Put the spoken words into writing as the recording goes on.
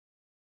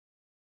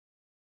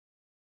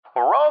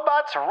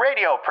Robots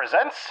Radio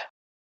presents...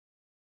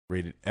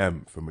 Rated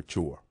M for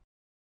mature.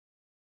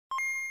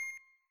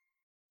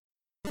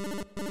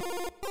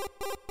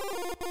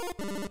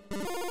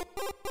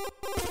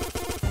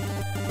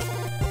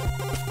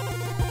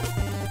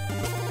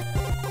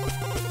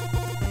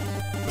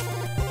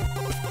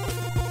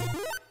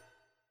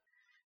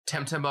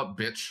 Tempt him up,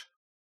 bitch.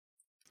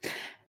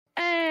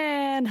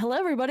 And hello,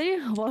 everybody.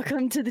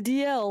 Welcome to the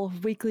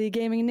DL Weekly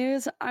Gaming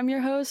News. I'm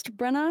your host,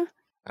 Brenna.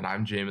 And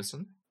I'm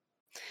Jameson.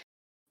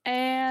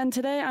 And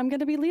today I'm going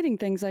to be leading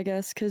things, I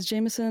guess, because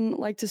Jameson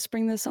liked to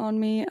spring this on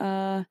me in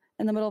the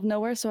middle of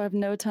nowhere, so I have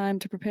no time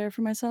to prepare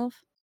for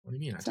myself. What do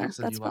you mean? I So, texted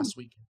that's you last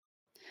week.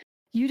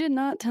 You did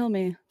not tell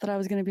me that I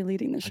was going to be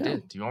leading the show. I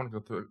did. Do you want to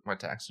go through my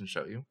text and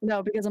show you?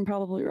 No, because I'm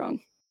probably wrong.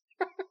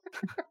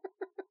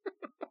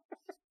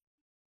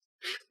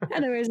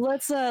 Anyways,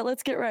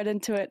 let's get right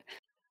into it.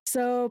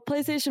 So,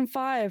 PlayStation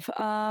 5,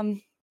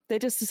 they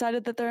just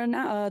decided that their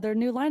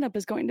new lineup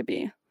is going to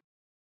be.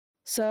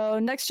 So,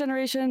 next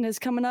generation is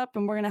coming up,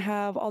 and we're going to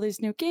have all these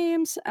new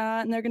games,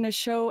 and they're going to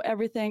show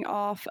everything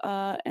off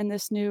in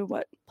this new,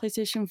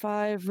 PlayStation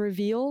 5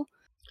 reveal?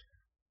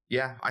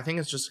 Yeah, I think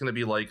it's just going to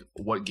be like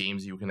what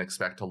games you can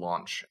expect to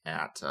launch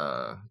at,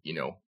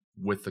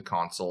 with the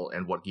console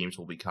and what games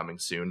will be coming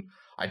soon.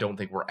 I don't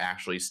think we're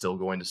actually still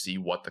going to see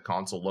what the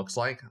console looks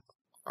like.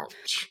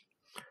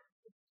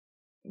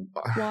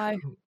 Why?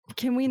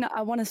 Can we not?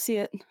 I want to see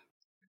it.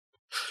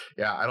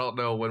 Yeah, I don't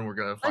know when we're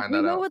going to find we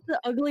that know out. what the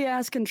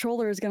ugly-ass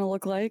controller is going to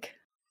look like.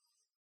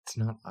 It's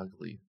not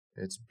ugly.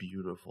 It's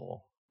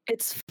beautiful.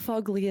 It's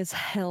fugly as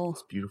hell.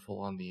 It's beautiful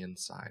on the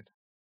inside.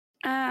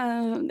 I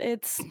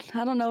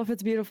don't know if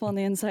it's beautiful on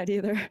the inside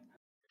either.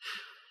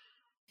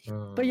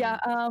 But yeah,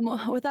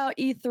 without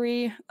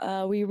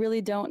E3, we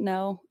really don't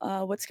know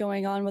what's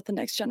going on with the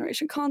next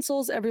generation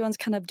consoles. Everyone's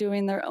kind of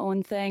doing their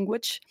own thing,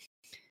 which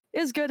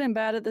is good and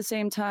bad at the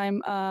same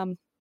time.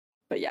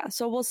 But yeah,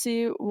 so we'll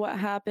see what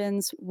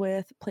happens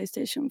with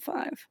PlayStation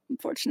 5,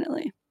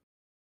 unfortunately.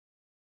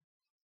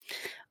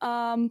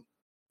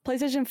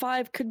 PlayStation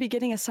 5 could be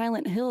getting a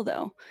Silent Hill,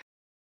 though.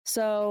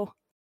 So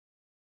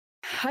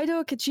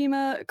Hideo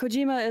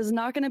Kojima is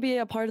not going to be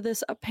a part of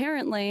this,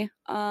 apparently.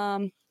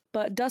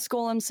 But Dust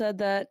Golem said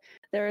that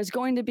there is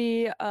going to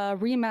be a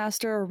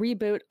remaster or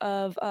reboot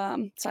of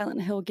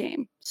Silent Hill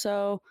game.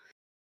 So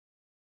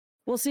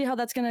we'll see how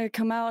that's going to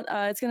come out.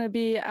 It's going to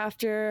be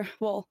after,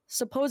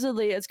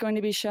 supposedly it's going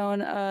to be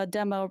shown a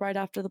demo right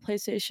after the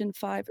PlayStation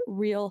 5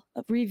 reveal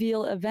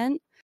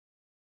event.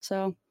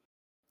 So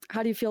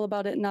how do you feel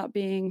about it not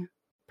being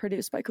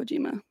produced by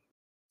Kojima?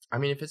 I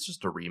mean, if it's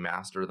just a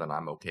remaster, then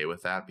I'm okay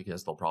with that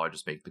because they'll probably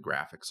just make the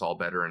graphics all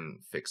better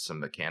and fix some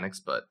mechanics.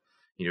 But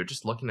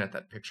just looking at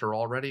that picture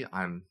already,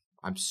 I'm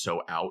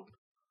so out.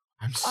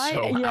 I'm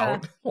so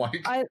out.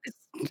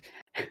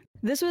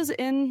 This was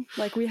in,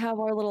 we have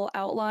our little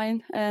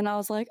outline, and I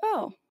was like,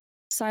 oh,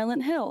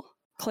 Silent Hill.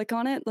 Click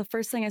on it. The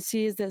first thing I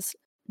see is this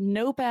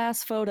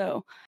nope-ass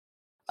photo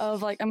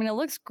of, it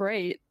looks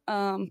great,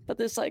 but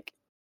this,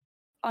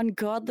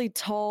 ungodly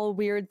tall,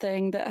 weird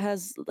thing that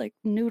has,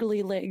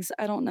 noodly legs.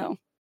 I don't know.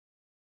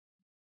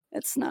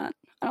 It's not.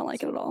 I don't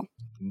like it at all.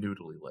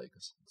 Noodly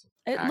legs.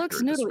 It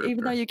looks noodly,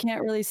 even though you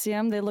can't really see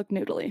them. They look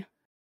noodly.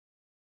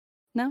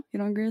 No, you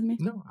don't agree with me?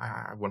 No,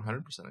 I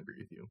 100% agree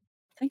with you.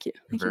 Thank you.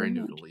 Thank very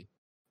you noodly.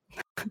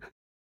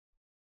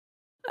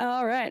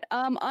 All right.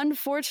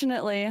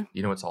 Unfortunately,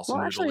 you know what's also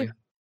noodly? Actually,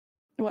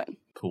 what?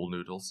 Pool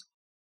noodles.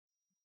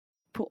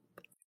 Pool.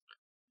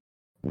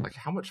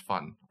 How much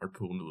fun are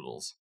pool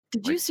noodles?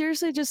 Did you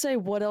seriously just say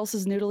what else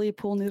is noodly?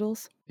 Pool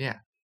noodles? Yeah,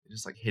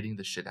 just hitting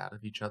the shit out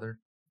of each other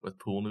with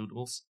pool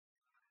noodles,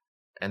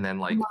 and then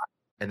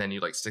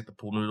you stick the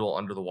pool noodle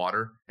under the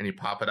water and you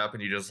pop it up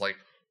and you just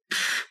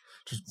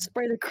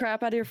spray the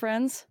crap out of your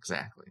friends.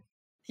 Exactly.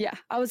 Yeah,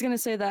 I was gonna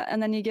say that,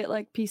 and then you get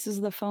pieces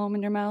of the foam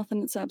in your mouth,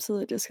 and it's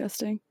absolutely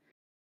disgusting.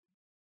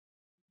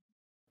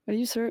 Are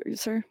you sir?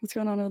 What's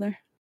going on over there?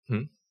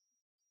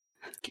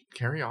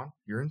 Carry on.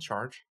 You're in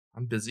charge.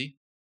 I'm busy.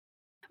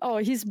 Oh,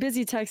 he's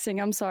busy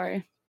texting. I'm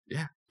sorry.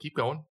 Yeah, keep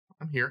going.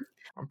 I'm here.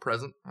 I'm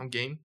present. I'm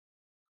game.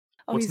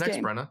 Oh, What's he's next,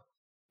 game. Brenna?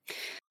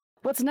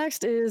 What's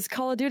next is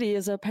Call of Duty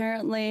is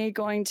apparently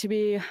going to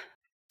be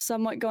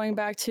somewhat going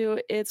back to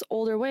its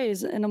older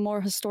ways in a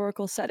more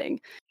historical setting.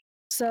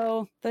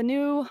 So the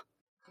new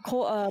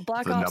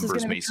Black Ops is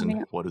going to be coming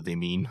out. What do they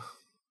mean?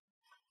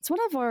 It's one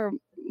of our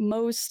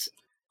most...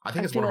 I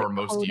think it's one of our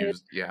most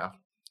used, yeah.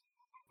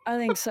 I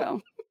think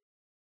so.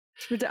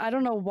 I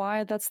don't know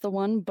why that's the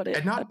one, but it...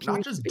 And not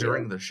just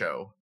during the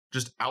show,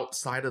 just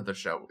outside of the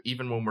show.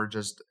 Even when we're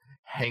just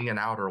hanging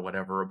out or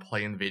whatever, or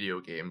playing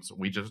video games,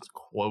 we just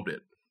quote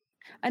it.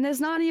 And it's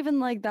not even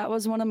that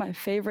was one of my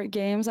favorite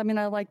games. I mean,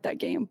 I like that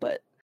game,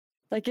 but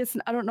it's...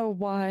 I don't know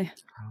why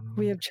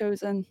we have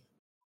chosen...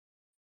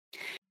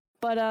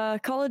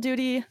 But Call of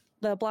Duty,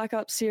 the Black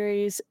Ops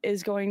series,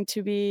 is going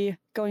to be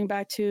going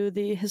back to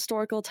the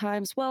historical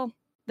times. Well,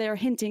 they are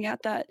hinting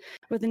at that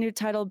with the new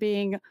title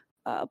being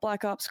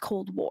Black Ops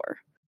Cold War.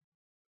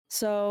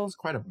 So it's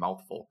quite a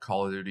mouthful.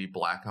 Call of Duty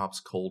Black Ops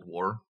Cold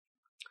War.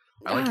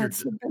 I like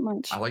it's a bit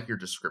much. I like your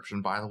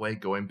description, by the way,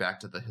 going back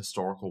to the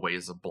historical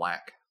ways of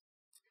black.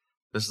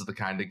 This is the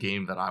kind of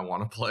game that I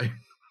want to play.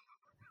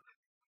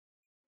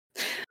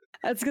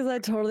 That's because I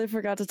totally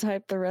forgot to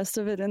type the rest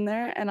of it in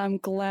there, and I'm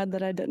glad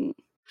that I didn't.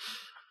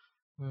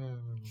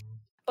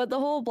 But the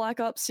whole Black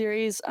Ops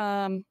series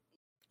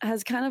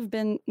has kind of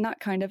been, not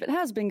kind of, it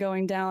has been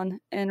going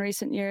down in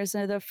recent years.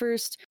 And the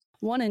first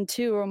 1 and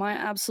 2 are my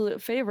absolute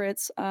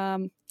favorites,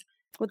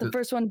 with the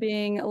first one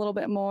being a little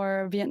bit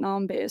more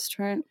Vietnam-based,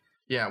 right?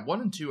 Yeah,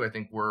 1 and 2, I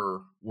think,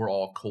 were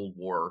all Cold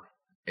War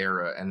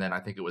era, and then I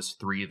think it was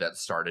 3 that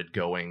started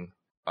going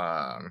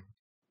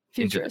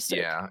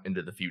futuristic.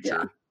 into the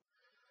future.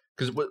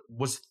 Because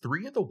was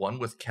 3 the one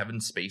with Kevin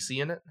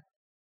Spacey in it?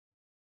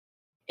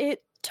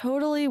 It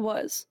totally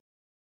was.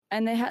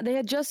 And they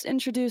had just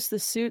introduced the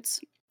suits,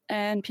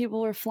 and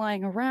people were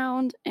flying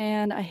around,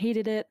 and I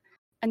hated it.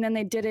 And then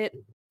they did it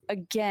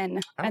again,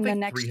 and the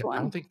next one.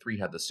 I don't think 3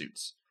 had the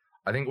suits.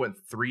 I think it went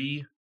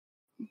 3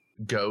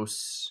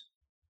 Ghosts,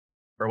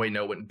 or wait,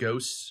 no, it went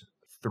Ghosts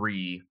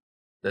 3.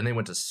 Then they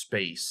went to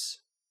Space,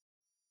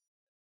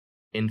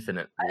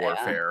 Infinite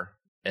Warfare,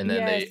 and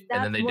then they did.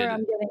 I'm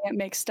getting it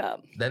mixed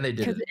up. Then they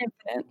did it.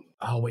 Infinite.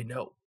 Oh wait,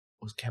 no,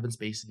 was Kevin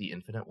Spacey the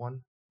Infinite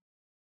one?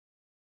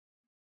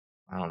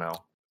 I don't know.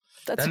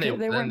 That's good.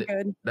 They weren't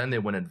good. Then they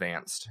went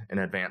Advanced, and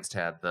Advanced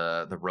had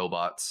the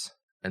robots,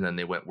 and then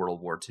they went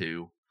World War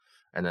II,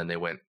 and then they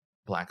went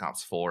Black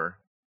Ops 4.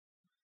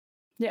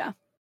 Yeah.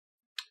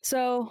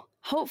 So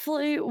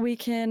hopefully we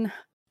can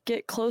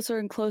get closer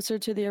and closer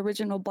to the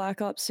original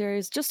Black Ops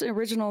series, just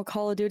original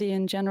Call of Duty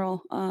in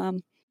general,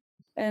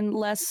 and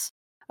less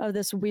of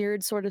this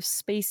weird sort of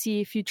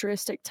spacey,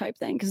 futuristic type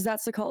thing, because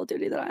that's the Call of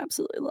Duty that I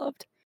absolutely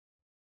loved.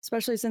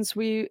 Especially since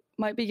we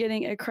might be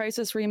getting a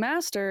Crysis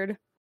remastered,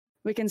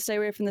 we can stay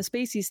away from the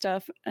spacey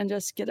stuff and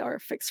just get our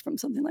fix from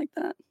something like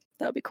that.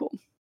 That would be cool.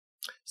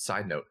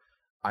 Side note,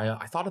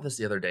 I thought of this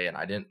the other day, and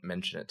I didn't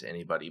mention it to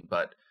anybody,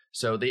 but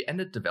so they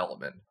ended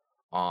development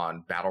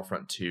on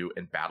Battlefront 2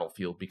 and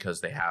Battlefield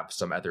because they have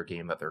some other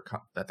game that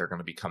they're going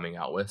to be coming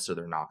out with, so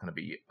they're not going to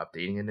be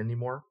updating it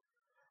anymore.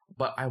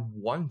 But I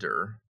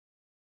wonder,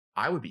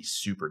 I would be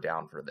super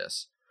down for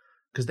this,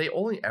 because they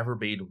only ever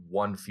made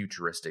one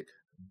futuristic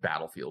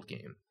Battlefield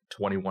game,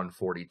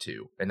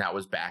 2142, and that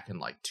was back in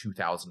like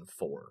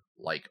 2004,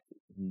 like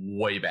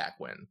way back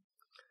when.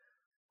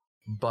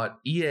 But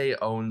EA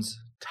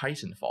owns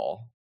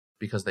Titanfall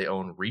because they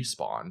own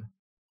Respawn.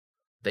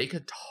 They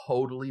could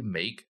totally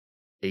make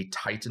a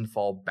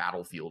Titanfall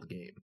Battlefield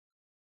game.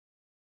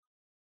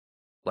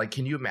 Like,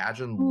 can you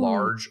imagine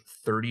large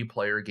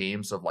 30-player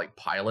games of like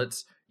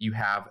pilots?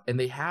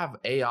 They have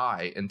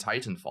AI in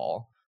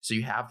Titanfall. So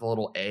you have the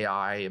little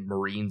AI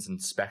Marines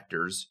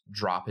inspectors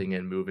dropping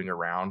and moving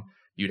around.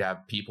 You'd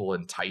have people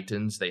in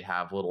Titans. They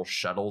have little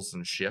shuttles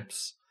and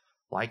ships.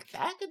 Like,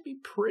 that could be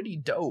pretty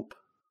dope.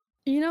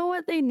 You know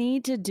what they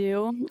need to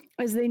do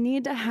is they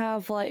need to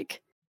have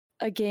like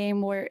a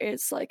game where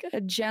it's like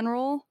a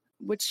general,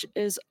 which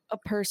is a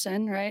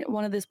person, right?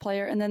 One of this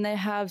player. And then they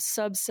have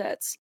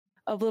subsets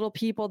of little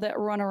people that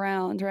run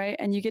around, right?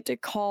 And you get to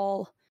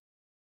call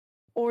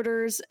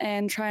orders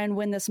and try and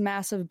win this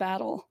massive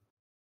battle.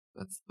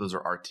 Those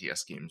are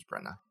RTS games,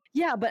 Brenna.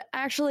 Yeah, but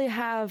actually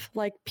have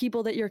like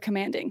people that you're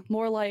commanding.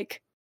 More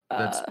like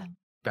that's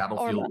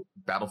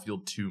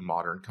Battlefield 2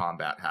 Modern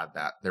Combat had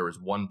that. There was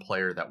one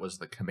player that was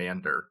the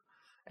commander,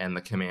 and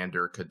the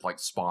commander could like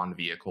spawn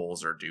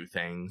vehicles or do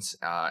things,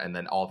 and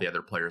then all the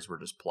other players were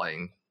just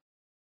playing.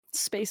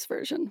 Space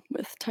version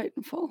with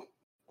Titanfall.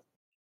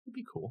 It'd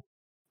be cool.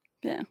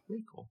 Yeah.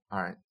 Pretty cool.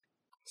 All right.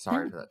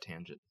 Sorry for that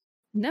tangent.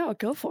 No,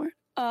 go for it.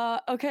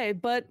 Okay,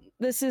 but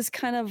this is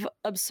kind of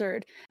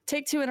absurd.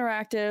 Take-Two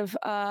Interactive,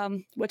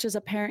 which is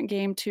a parent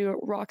game to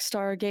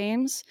Rockstar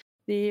Games,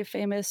 the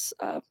famous,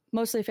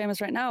 mostly famous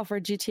right now for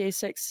GTA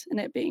 6 and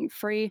it being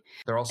free.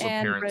 They're also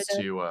parents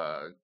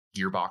to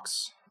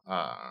Gearbox,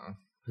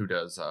 who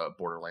does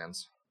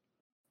Borderlands.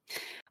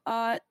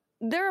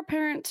 They're a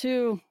parent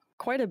to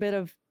quite a bit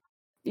of,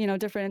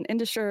 different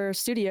industry or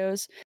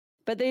studios,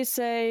 but they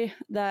say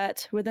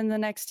that within the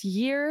next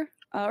year,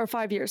 or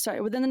 5 years,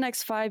 within the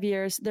next 5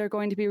 years, they're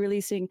going to be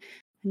releasing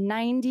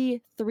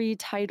 93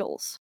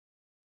 titles.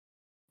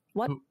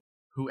 What?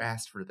 Who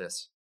asked for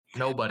this?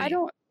 Nobody. I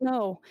don't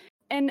know.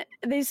 And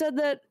they said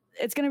that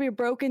it's going to be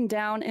broken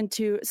down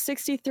into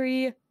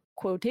 63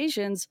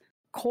 quotations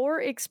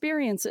core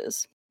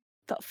experiences.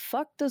 The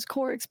fuck does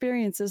core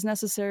experiences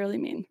necessarily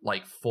mean?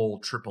 Like full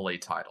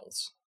AAA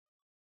titles.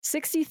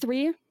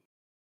 63?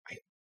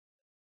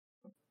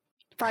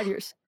 5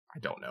 years. I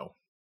don't know.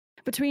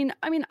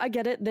 I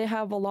get it. They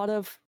have a lot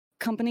of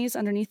companies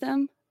underneath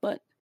them,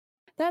 but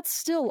that's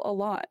still a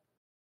lot.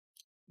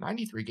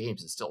 93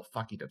 games is still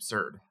fucking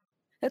absurd.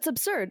 That's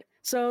absurd.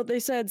 So they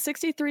said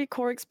 63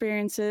 core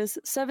experiences,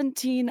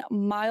 17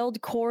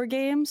 mild core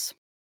games.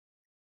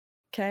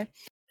 Okay.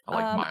 I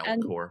like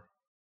mild core.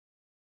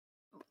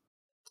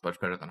 It's much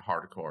better than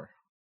hardcore.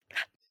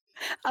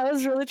 I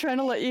was really trying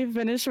to let you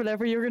finish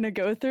whatever you were going to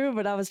go through,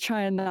 but I was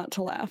trying not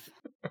to laugh.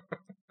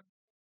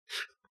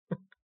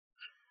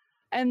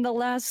 And the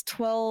last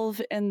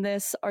 12 in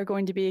this are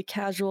going to be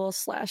casual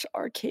 /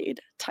 arcade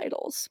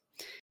titles.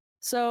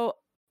 So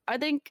I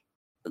think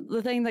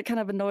the thing that kind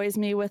of annoys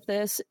me with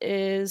this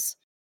is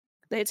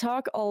they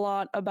talk a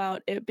lot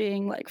about it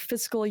being like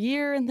fiscal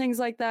year and things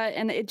like that.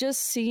 And it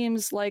just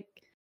seems like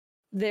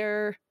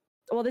they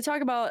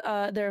talk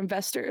about their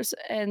investors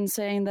and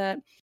saying that,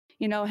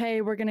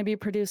 hey, we're going to be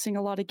producing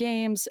a lot of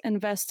games,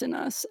 invest in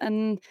us.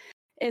 And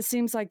it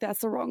seems like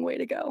that's the wrong way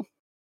to go.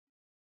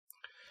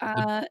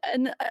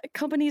 And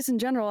companies in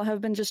general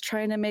have been just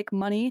trying to make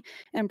money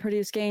and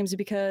produce games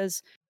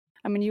because,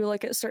 you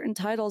look at certain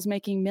titles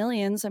making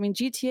millions.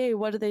 GTA,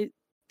 what are they?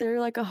 They're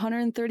like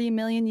 130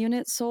 million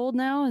units sold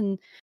now, and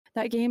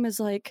that game is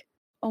like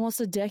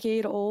almost a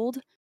decade old.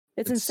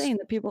 It's insane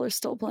that people are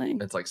still playing.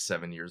 It's like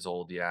 7 years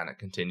old, yeah, and it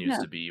continues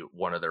to be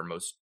one of their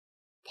most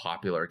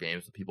popular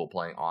games with people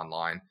playing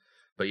online.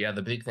 But yeah,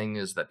 the big thing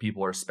is that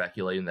people are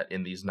speculating that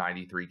in these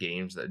 93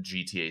 games that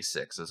GTA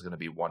 6 is going to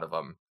be one of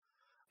them.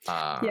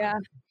 Yeah.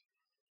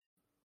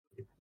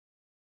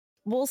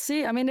 We'll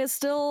see. It's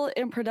still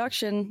in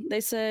production. They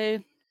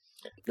say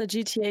the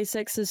GTA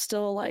 6 is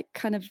still like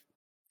kind of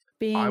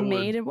being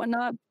made and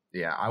whatnot.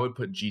 Yeah, I would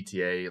put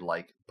GTA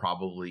like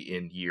probably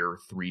in year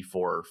 3,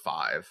 4, or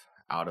 5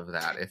 out of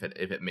that if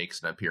it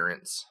makes an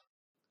appearance.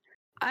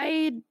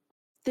 I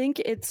think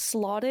it's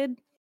slotted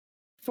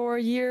for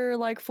year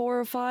like 4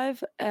 or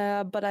 5,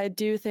 but I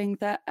do think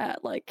that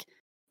at like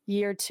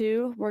year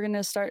 2, we're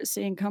gonna start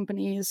seeing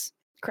companies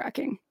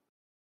cracking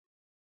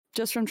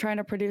just from trying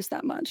to produce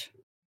that much.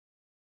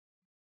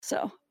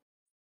 So,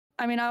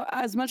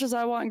 as much as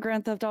I want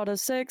Grand Theft Auto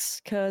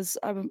 6, because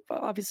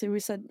obviously we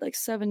said like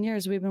 7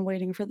 years we've been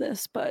waiting for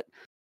this, but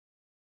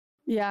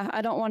yeah,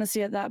 I don't want to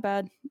see it that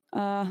bad.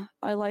 I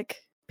like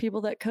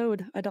people that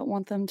code. I don't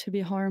want them to be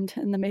harmed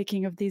in the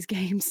making of these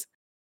games.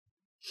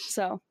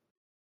 So,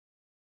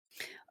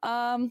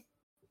 God,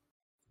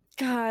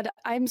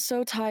 I'm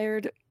so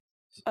tired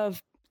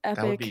of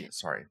Epic. That would be,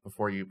 sorry,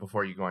 before you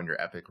go on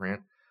your Epic rant,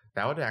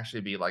 that would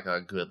actually be like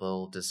a good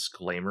little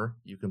disclaimer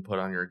you can put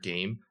on your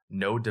game.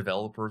 No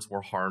developers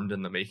were harmed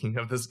in the making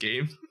of this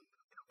game.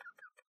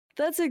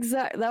 That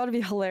would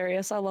be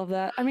hilarious. I love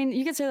that.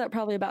 You could say that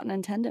probably about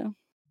Nintendo.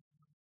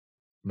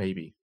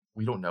 Maybe.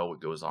 We don't know what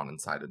goes on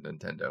inside of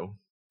Nintendo.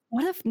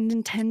 What if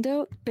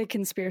Nintendo, big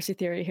conspiracy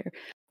theory here,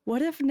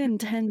 what if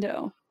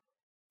Nintendo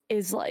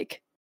is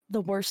like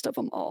the worst of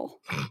them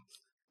all?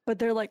 But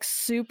they're like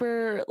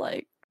super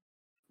like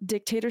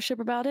dictatorship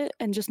about it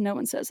and just no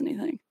one says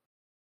anything.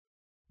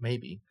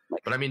 Maybe.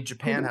 But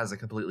Japan has a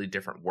completely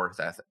different work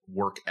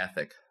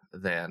ethic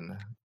than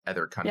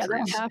other countries.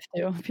 Yeah, they don't have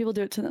to. People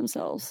do it to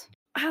themselves.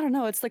 I don't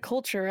know. It's the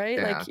culture, right?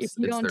 Yeah, like if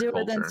you don't do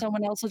it, then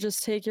someone else will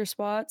just take your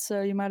spot.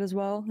 So you might as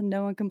well, and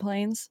no one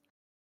complains.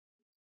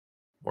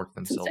 Work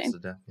themselves to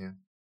death. Yeah.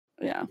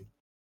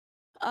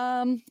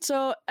 Yeah.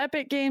 So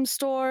Epic Games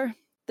Store,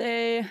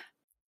 they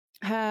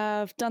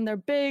have done their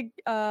big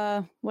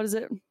their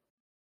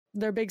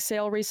big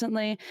sale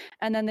recently,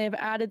 and then they've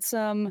added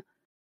some,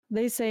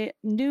 they say,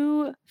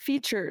 new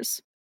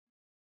features.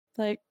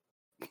 Like,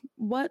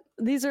 what?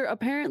 These are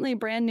apparently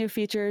brand new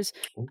features.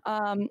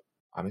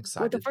 I'm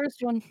excited. With the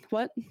first one,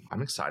 what?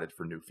 I'm excited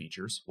for new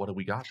features. What do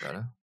we got,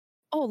 Brenna?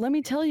 Oh, let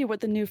me tell you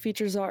what the new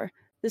features are.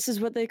 This is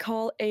what they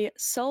call a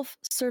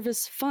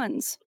self-service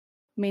funds,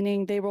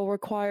 meaning they will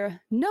require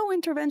no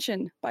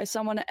intervention by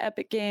someone at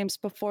Epic Games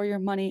before your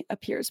money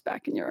appears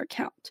back in your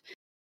account.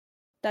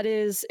 That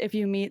is, if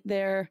you meet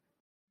their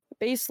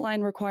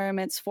baseline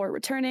requirements for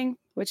returning,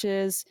 which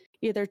is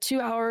either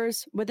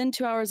within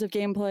 2 hours of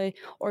gameplay,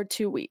 or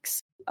 2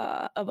 weeks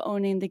of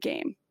owning the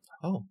game.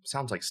 Oh,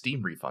 sounds like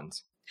Steam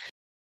refunds.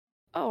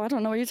 Oh, I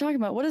don't know what you're talking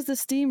about. What is the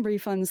Steam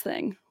refunds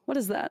thing? What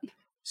is that?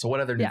 So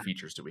what other new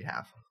features do we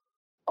have?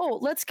 Oh,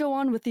 let's go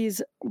on with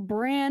these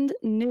brand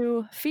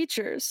new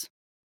features.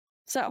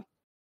 So,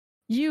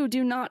 you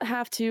do not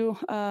have to,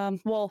 the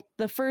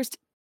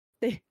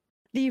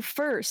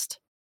first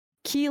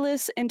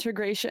keyless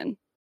integration,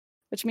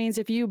 which means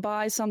if you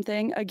buy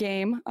a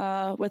game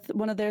with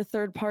one of their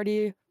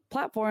third-party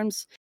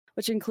platforms,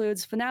 which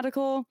includes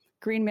Fanatical,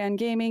 Green Man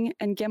Gaming,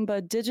 and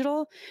Gemba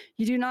Digital,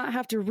 you do not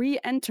have to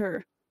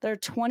re-enter their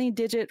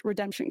 20-digit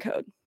redemption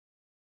code.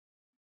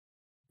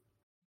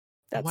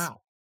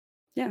 Wow.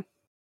 Yeah.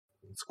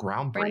 It's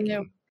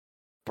groundbreaking.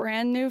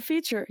 Brand new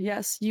feature.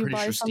 Yes, you Pretty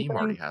buy sure something. Steam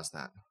already has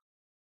that.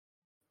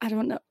 I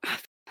don't know.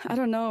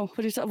 What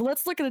are you talking?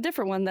 Let's look at a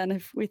different one then,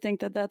 if we think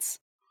that's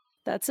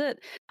it.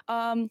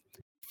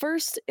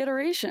 First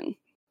iteration.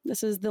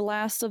 This is the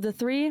last of the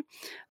 3.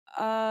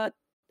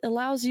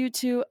 Allows you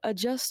to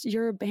adjust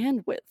your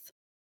bandwidth.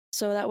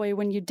 So that way,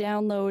 when you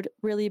download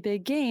really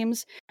big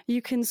games,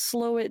 you can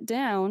slow it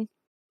down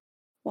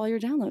while you're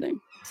downloading.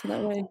 So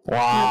that way,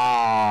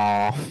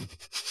 wow,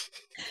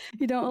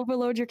 you don't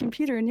overload your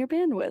computer and your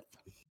bandwidth.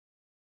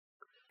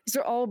 These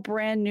are all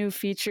brand new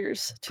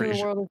features to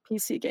the world of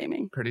PC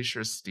gaming. Pretty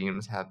sure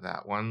Steam's had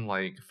that one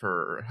like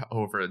for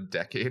over a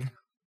decade.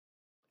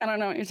 I don't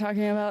know what you're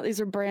talking about. These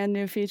are brand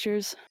new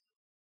features.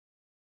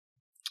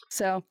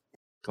 So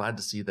Glad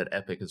to see that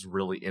Epic is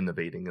really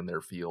innovating in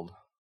their field.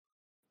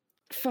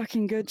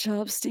 Fucking good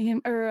job,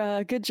 Steam,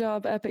 or good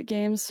job, Epic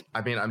Games.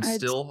 I mean,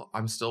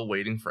 I'm still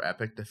waiting for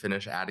Epic to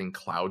finish adding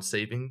cloud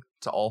saving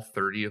to all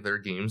 30 of their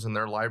games in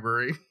their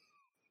library.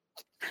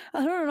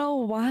 I don't know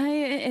why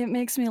it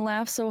makes me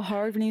laugh so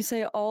hard when you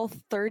say all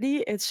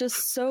 30. It's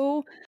just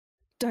so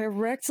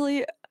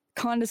directly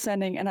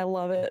condescending, and I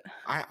love it.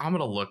 I'm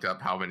gonna look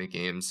up how many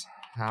games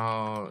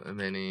games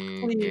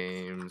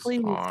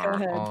please,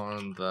 are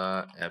on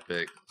the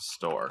Epic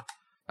Store.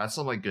 That's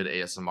some like good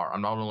ASMR.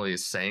 I'm not only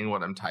saying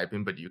what I'm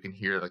typing, but you can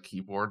hear the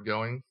keyboard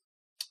going.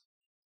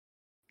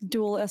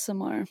 Dual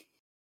SMR.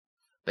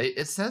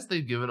 It says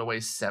they've given away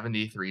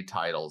 73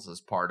 titles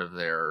as part of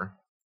their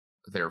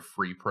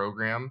free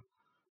program,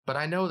 but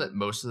I know that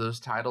most of those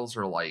titles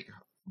are like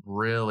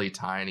really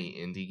tiny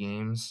indie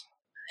games.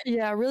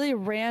 Yeah, really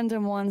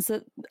random ones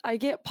that I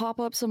get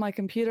pop-ups on my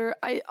computer.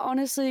 I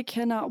honestly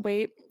cannot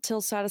wait till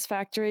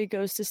Satisfactory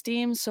goes to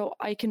Steam so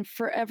I can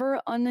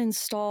forever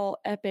uninstall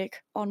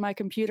Epic on my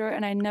computer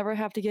and I never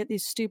have to get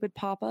these stupid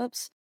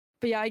pop-ups.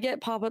 But yeah, I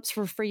get pop-ups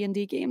for free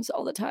indie games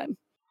all the time.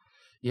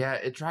 Yeah,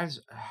 it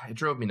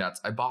drove me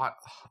nuts. I bought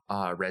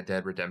Red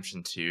Dead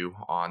Redemption 2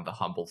 on the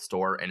Humble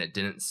store, and it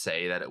didn't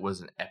say that it was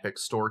an Epic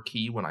Store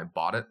key when I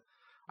bought it.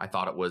 I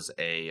thought it was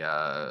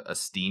a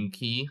Steam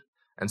key.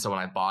 And so when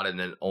I bought it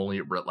and it only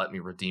let me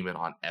redeem it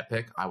on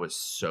Epic, I was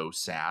so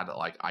sad.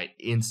 Like, I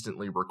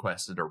instantly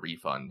requested a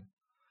refund.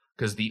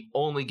 Because the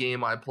only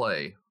game I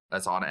play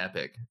that's on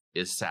Epic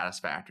is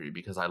Satisfactory,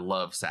 because I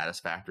love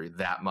Satisfactory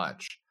that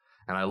much.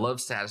 And I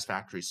love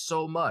Satisfactory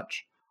so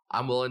much,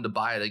 I'm willing to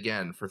buy it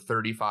again for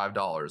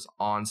 $35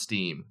 on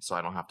Steam so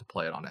I don't have to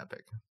play it on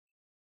Epic.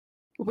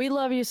 We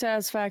love you,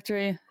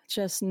 Satisfactory,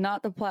 just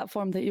not the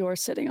platform that you are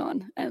sitting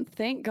on. And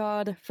thank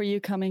God for you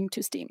coming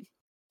to Steam.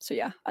 So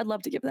yeah, I'd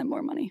love to give them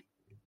more money.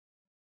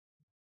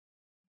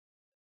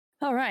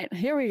 All right,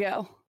 here we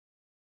go.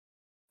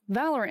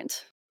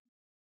 Valorant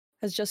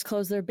has just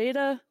closed their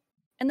beta,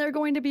 and they're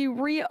going to be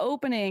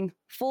reopening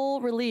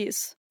full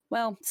release.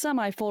 Well,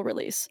 semi-full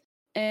release.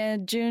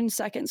 And June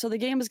 2nd. So the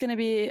game is going to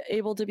be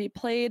able to be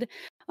played.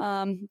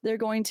 They're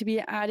going to be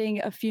adding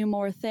a few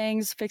more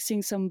things,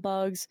 fixing some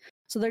bugs.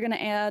 So they're going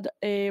to add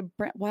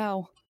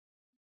wow.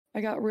 I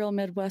got real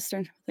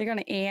Midwestern. They're going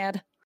to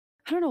add,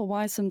 I don't know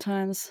why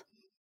sometimes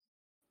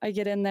I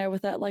get in there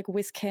with that like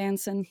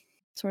Wisconsin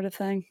sort of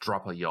thing.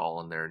 Drop a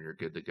y'all in there and you're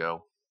good to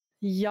go.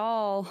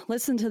 Y'all,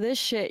 listen to this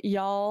shit,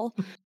 y'all.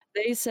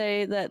 They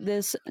say that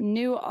this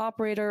new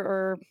operator,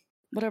 or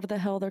whatever the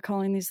hell they're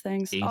calling these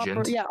things.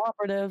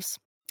 Operatives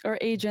or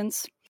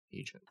agents.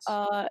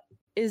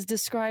 Is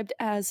described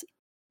as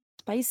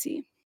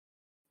spicy.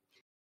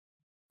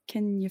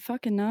 Can you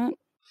fucking not?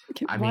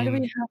 Why do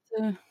we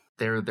have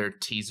to? Their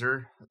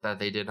teaser that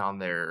they did on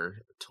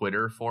their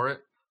Twitter for it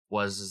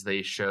was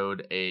they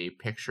showed a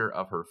picture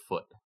of her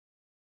foot.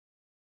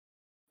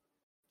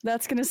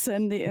 That's gonna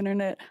send the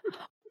internet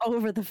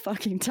over the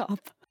fucking top.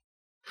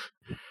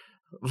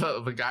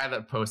 The guy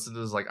that posted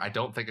is like, I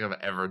don't think I've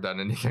ever done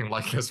anything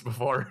like this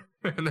before.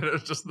 And then it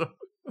was just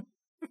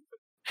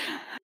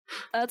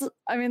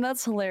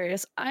that's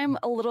hilarious. I'm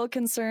a little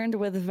concerned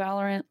with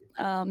Valorant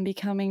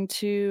becoming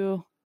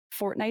too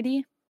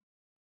Fortnite-y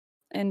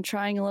and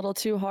trying a little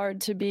too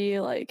hard to be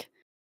like,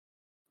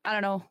 I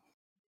don't know,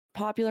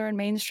 popular and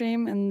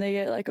mainstream, and they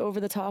get like over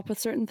the top with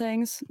certain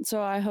things.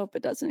 So I hope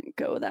it doesn't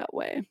go that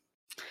way.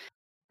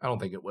 I don't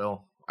think it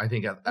will. I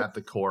think at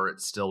the core,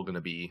 it's still going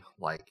to be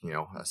like,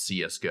 a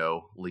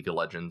CSGO, League of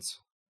Legends,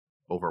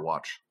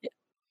 Overwatch.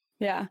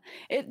 Yeah.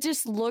 It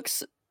just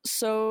looks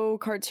so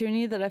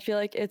cartoony that I feel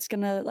like it's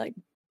going to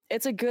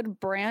it's a good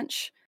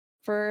branch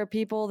for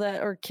people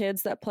that or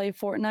kids that play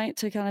Fortnite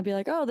to kind of be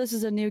like, oh, this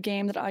is a new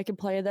game that I can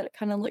play that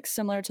kind of looks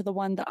similar to the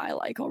one that I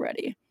like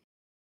already.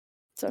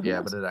 So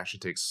yeah, but it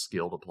actually takes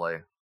skill to play.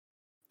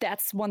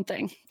 That's one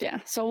thing. Yeah.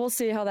 So we'll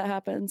see how that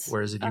happens.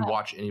 Whereas if you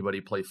watch anybody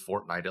play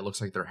Fortnite, it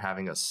looks like they're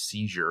having a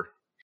seizure.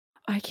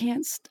 I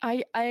can't.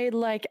 I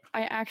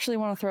actually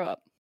want to throw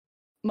up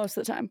most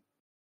of the time.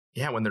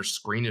 Yeah. When their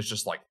screen is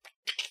just like,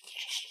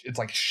 it's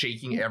like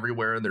shaking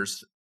everywhere. And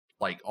there's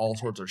like all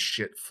sorts of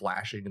shit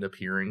flashing and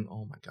appearing.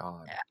 Oh my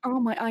God.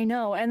 I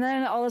know. And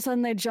then all of a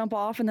sudden they jump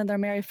off and then they're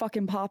Mary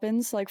fucking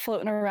Poppins, like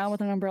floating around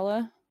with an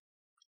umbrella.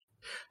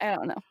 I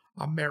don't know.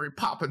 I'm Mary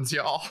Poppins,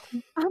 y'all.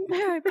 I'm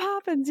Mary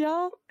Poppins,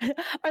 y'all.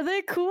 Are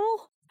they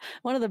cool?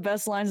 One of the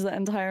best lines of the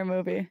entire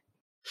movie.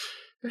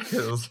 It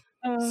is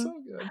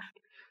so good.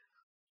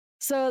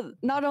 So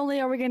not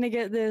only are we going to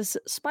get this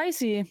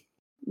spicy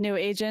new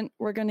agent,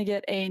 we're going to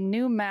get a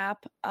new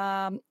map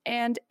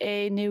and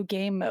a new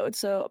game mode.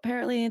 So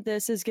apparently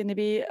this is going to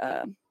be,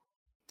 I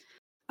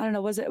don't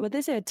know, would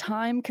they say a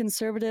time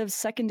conservative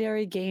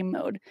secondary game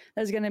mode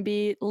that's going to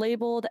be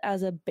labeled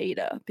as a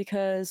beta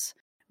because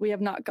we have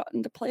not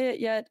gotten to play it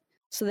yet,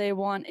 so they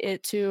want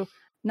it to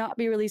not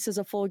be released as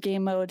a full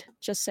game mode,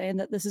 just saying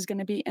that this is going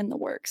to be in the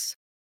works.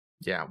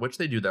 Yeah, which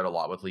they do that a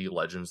lot with League of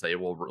Legends. They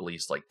will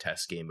release like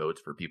test game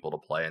modes for people to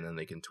play, and then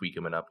they can tweak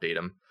them and update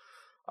them.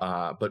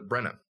 But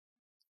Brenna,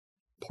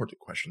 important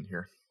question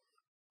here.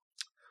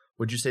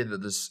 Would you say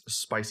that this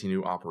spicy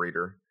new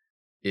operator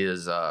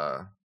is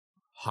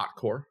hot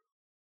core?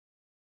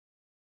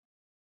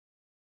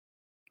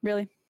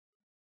 Really?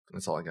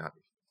 That's all I got.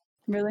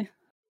 Really?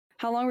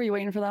 How long were you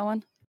waiting for that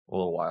one? A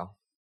little while.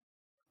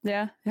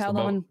 Yeah? How So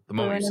long the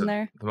moment you in said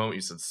there? the moment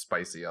you said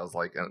spicy, I was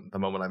like, the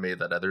moment I made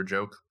that other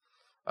joke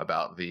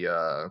about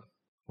the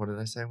what did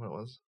I say? What it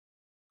was?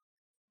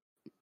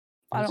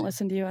 I don't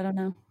listen to you. I don't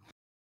know.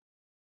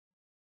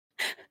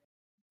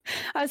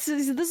 This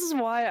is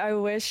why I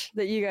wish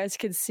that you guys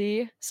could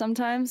see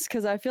sometimes,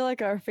 because I feel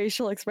like our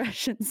facial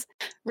expressions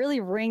really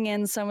ring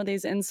in some of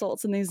these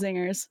insults and these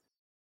zingers.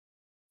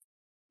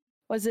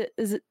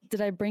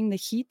 Did I bring the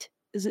heat?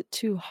 Is it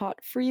too hot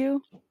for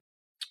you?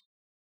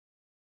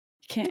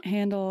 Can't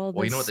handle all this.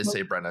 Well, you know what they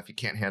say, Brenda. If you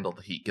can't handle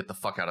the heat, get the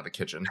fuck out of the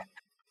kitchen.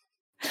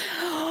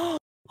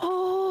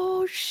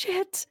 Oh,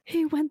 shit.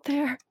 He went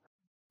there.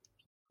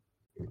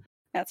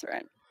 That's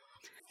right.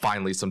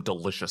 Finally, some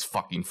delicious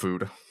fucking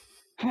food.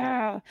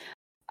 I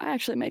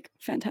actually make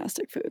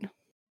fantastic food.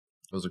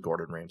 It was a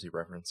Gordon Ramsay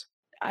reference.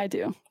 I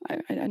do. I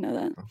know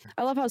that. Okay.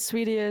 I love how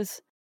sweet he is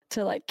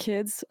to like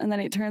kids, and then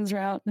he turns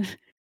around and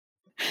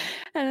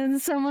then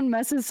someone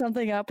messes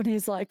something up and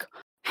he's like,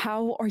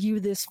 how are you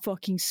this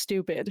fucking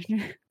stupid?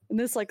 And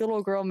this like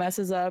little girl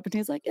messes up and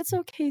he's like, it's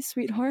okay,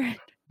 sweetheart.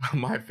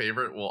 My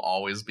favorite will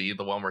always be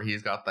the one where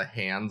he's got the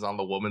hands on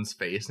the woman's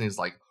face and he's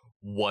like,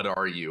 what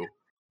are you?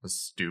 A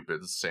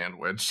stupid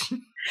sandwich.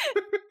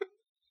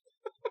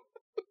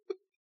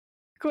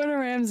 Gordon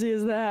Ramsay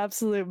is the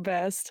absolute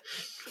best.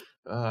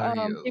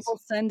 People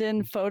send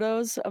in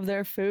photos of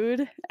their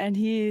food and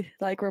he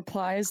like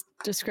replies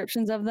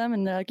descriptions of them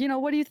and they're like,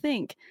 what do you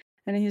think?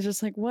 And he's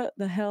just like, what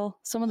the hell?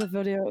 Some of the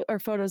video or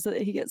photos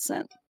that he gets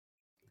sent.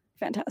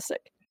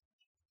 Fantastic.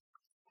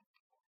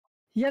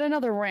 Yet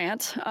another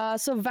rant.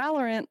 So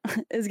Valorant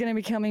is going to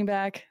be coming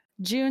back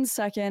June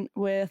 2nd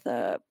with,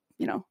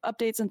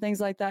 updates and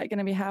things like that going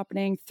to be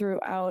happening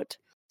throughout.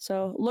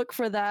 So look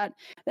for that.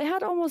 They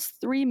had almost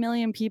 3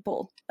 million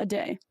people a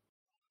day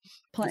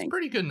playing. That's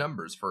pretty good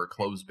numbers for a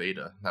closed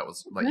beta. That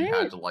was like Right. You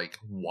had to like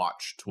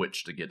watch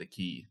Twitch to get a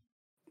key.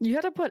 You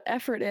had to put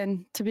effort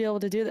in to be able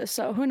to do this.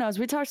 So who knows?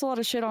 We talked a lot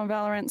of shit on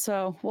Valorant,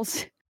 so we'll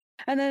see.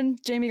 And then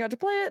Jamie got to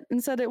play it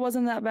and said it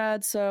wasn't that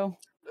bad. So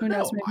who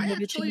knows? Maybe he'll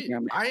be changing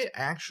your mind. I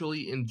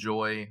actually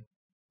enjoy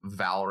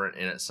Valorant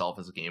in itself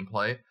as a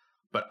gameplay,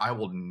 but I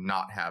will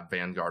not have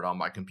Vanguard on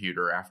my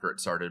computer after it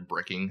started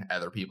bricking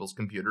other people's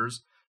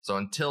computers. So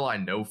until I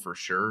know for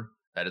sure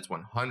that it's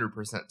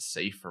 100%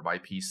 safe for my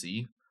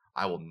PC,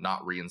 I will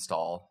not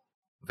reinstall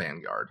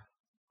Vanguard.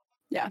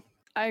 Yeah,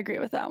 I agree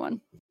with that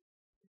one.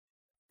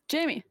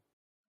 Jamie,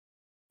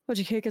 would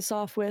you kick us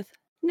off with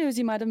news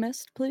you might have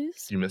missed,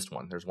 please? You missed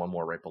one. There's one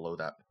more right below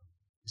that.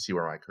 You see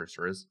where my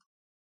cursor is?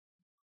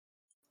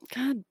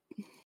 God,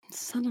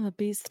 son of a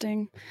bee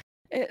sting.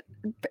 It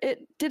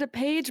did a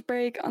page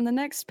break on the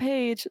next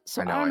page,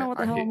 so I don't know what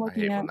the hell I'm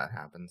looking I hate at. when that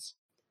happens.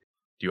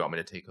 Do you want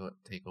me to take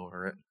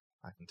over it?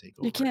 I can take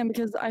over. You can,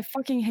 because I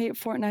fucking hate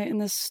Fortnite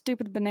and this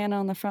stupid banana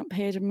on the front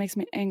page. It makes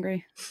me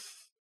angry.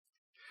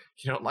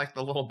 You don't like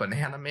the little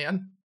banana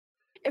man?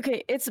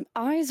 Okay, its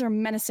eyes are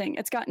menacing.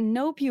 It's got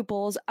no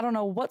pupils. I don't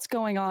know what's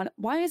going on.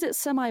 Why is it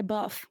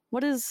semi-buff?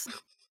 What is...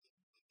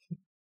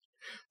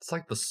 It's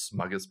like the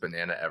smuggest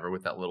banana ever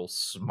with that little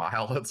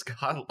smile it's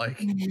got.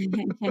 Like,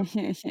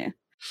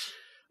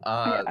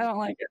 I don't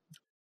like it.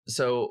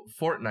 So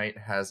Fortnite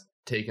has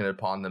taken it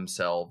upon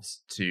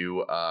themselves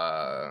to,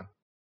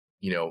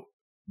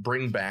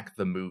 bring back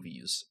the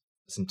movies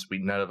since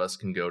none of us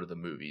can go to the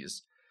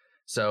movies.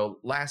 So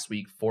last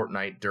week,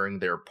 Fortnite, during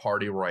their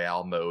Party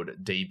Royale mode,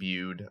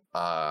 debuted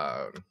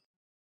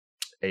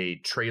a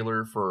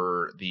trailer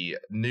for the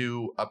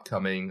new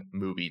upcoming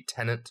movie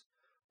Tenet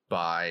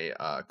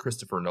by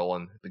Christopher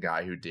Nolan, the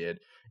guy who did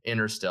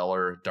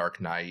Interstellar,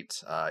 Dark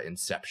Knight,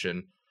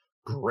 Inception.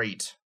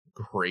 Great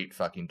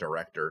fucking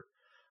director.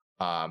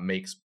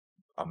 Makes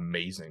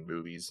amazing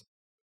movies.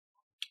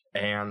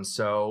 And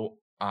so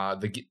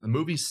the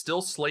movie's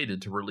still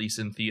slated to release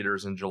in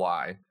theaters in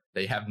July.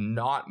 They have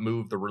not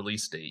moved the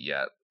release date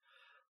yet.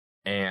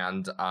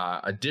 And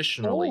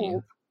additionally,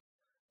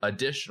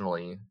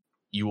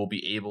 you will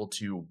be able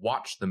to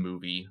watch the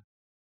movie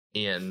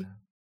in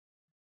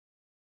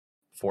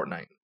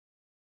Fortnite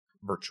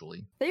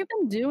virtually. They've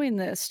been doing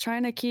this,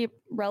 trying to keep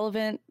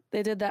relevant.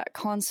 They did that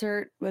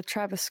concert with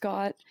Travis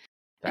Scott.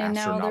 The And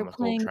now they're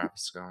playing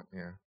Travis Scott,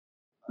 yeah.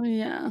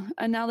 Yeah,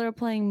 and now they're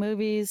playing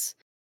movies.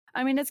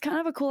 I mean, it's kind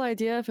of a cool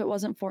idea if it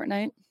wasn't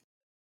Fortnite.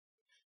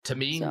 To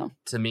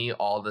me,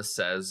 all this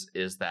says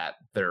is that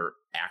their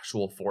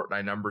actual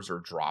Fortnite numbers are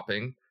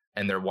dropping,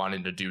 and they're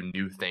wanting to do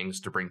new things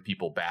to bring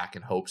people back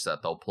in hopes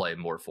that they'll play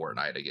more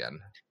Fortnite again.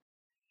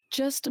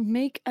 Just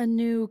make a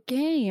new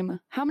game.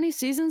 How many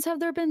seasons have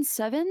there been?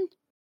 7?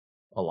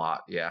 A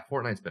lot, yeah.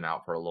 Fortnite's been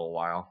out for a little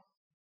while.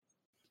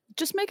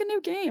 Just make a new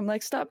game.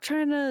 Like, stop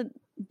trying to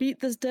beat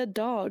this dead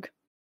dog.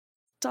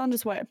 It's on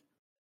its way.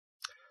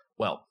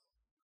 Well,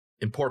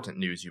 important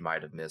news you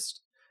might have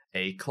missed.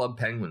 A Club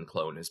Penguin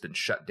clone has been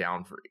shut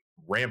down for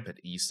rampant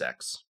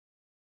e-sex.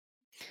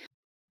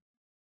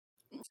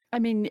 I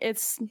mean,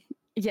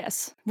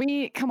 yes.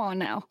 Come on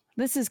now.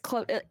 This is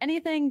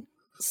anything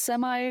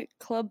semi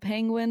Club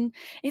Penguin.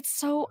 It's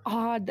so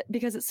odd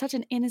because it's such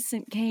an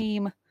innocent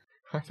game.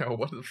 I know,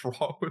 what is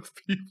wrong with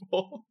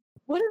people?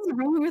 What is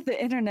wrong with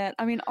the internet?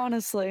 I mean,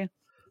 honestly.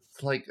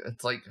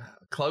 It's like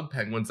Club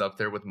Penguin's up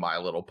there with My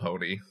Little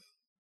Pony.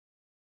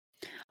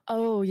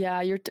 Oh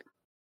yeah,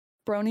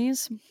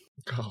 bronies.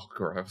 Oh,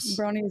 gross.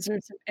 Bronies are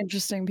some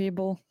interesting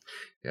people.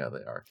 Yeah, they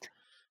are.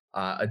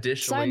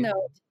 Additionally,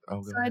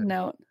 Side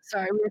note.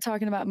 Sorry, we were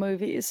talking about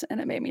movies, and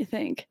it made me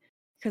think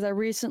because I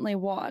recently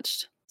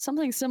watched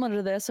something similar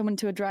to this. I went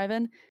to a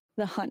drive-in,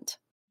 The Hunt.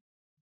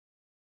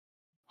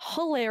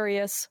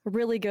 Hilarious,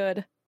 really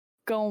good.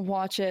 Go and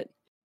watch it.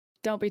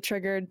 Don't be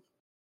triggered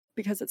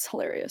because it's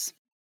hilarious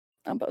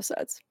on both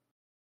sides.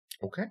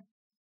 Okay.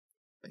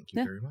 Thank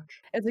you very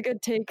much. It's a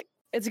good take.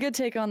 It's a good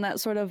take on that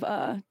sort of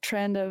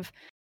trend of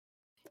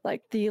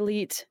like the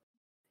elite,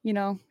 you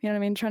know what I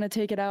mean, trying to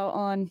take it out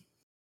on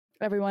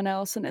everyone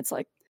else, and it's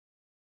like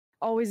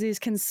always these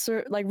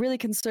really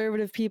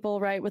conservative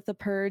people, right, with the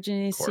purge,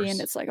 and you see, and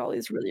it's like all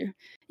these really,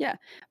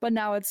 but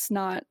now it's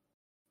not.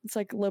 It's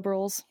like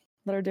liberals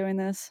that are doing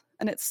this,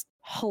 and it's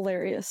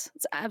hilarious.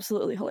 It's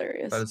absolutely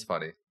hilarious. That is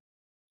funny.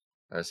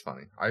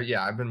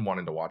 I've been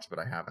wanting to watch it, but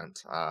I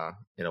haven't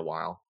in a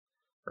while,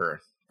 or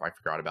I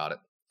forgot about it.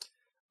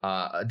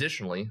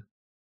 Additionally,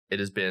 it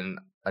has been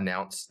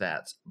announced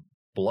that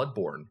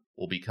Bloodborne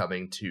will be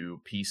coming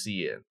to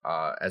PC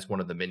as one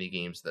of the mini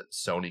games that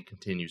Sony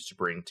continues to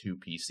bring to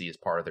PC as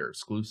part of their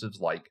exclusives,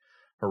 like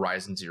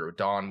Horizon Zero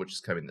Dawn, which is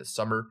coming this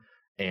summer,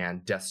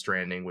 and Death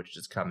Stranding, which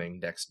is coming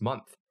next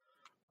month.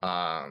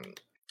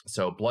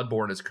 So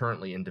Bloodborne is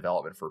currently in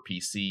development for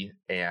PC,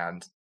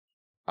 and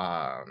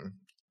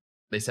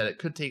they said it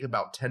could take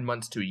about 10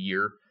 months to a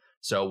year.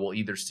 So we'll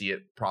either see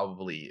it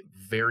probably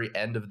very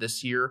end of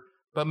this year,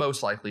 but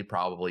most likely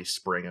probably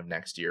spring of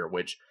next year,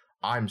 which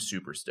I'm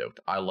super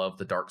stoked. I love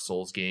the Dark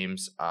Souls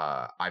games.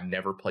 I've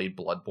never played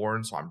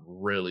Bloodborne, so I'm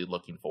really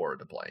looking forward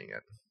to playing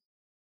it.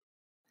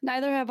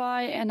 Neither have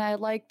I, and I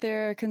like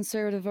their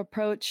conservative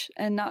approach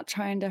and not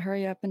trying to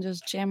hurry up and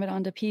just jam it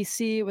onto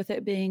PC with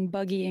it being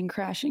buggy and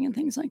crashing and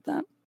things like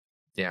that.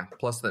 Yeah,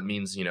 plus that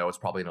means, it's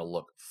probably going to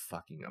look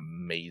fucking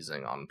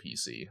amazing on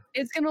PC.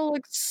 It's going to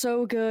look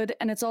so good,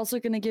 and it's also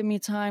going to give me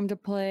time to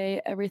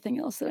play everything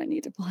else that I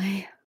need to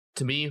play.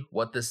 To me,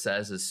 what this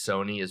says is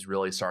Sony is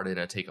really starting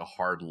to take a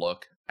hard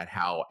look at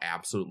how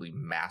absolutely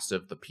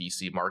massive the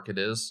PC market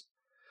is.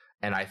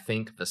 And I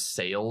think the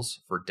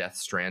sales for Death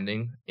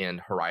Stranding and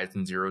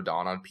Horizon Zero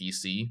Dawn on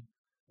PC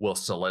will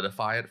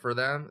solidify it for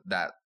them,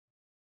 that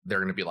they're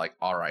going to be like,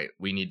 all right,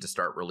 we need to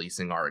start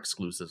releasing our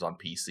exclusives on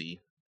PC.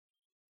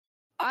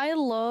 I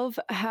love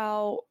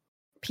how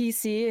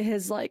PC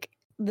is like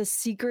the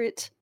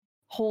secret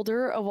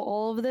holder of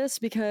all of this,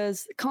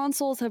 because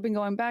consoles have been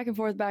going back and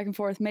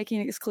forth,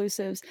 making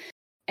exclusives.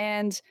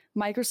 And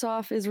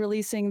Microsoft is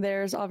releasing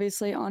theirs,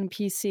 obviously, on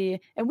PC.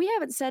 And we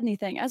haven't said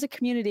anything. As a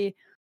community,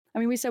 I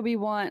mean, we said we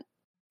want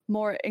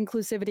more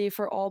inclusivity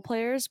for all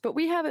players, but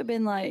we haven't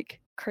been like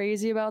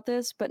crazy about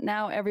this. But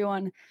now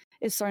everyone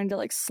is starting to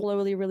like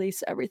slowly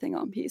release everything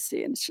on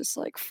PC, and it's just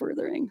like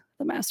furthering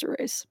the master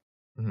race.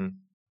 Mm-hmm.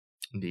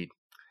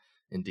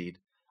 Indeed.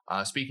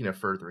 Speaking of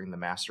furthering the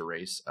master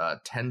race,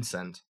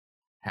 Tencent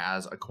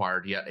has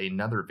acquired yet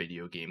another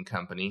video game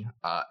company,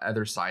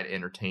 Otherside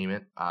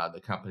Entertainment,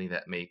 the company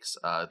that makes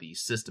the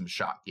System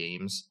Shock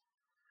games.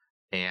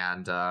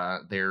 And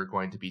they're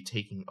going to be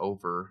taking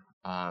over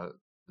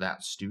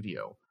that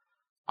studio.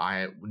 I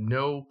have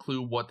no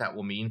clue what that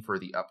will mean for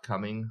the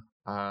upcoming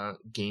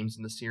games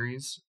in the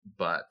series,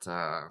 but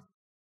I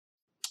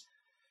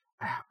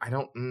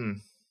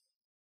don't.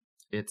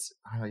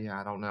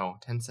 I don't know.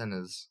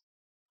 Tencent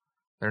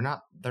they're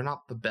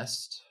not the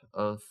best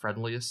of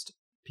friendliest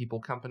people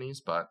companies,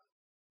 but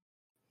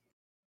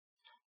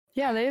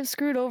yeah, they have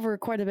screwed over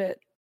quite a bit.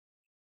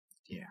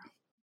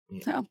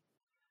 Yeah.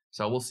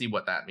 So we'll see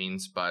what that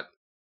means, but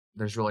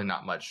there's really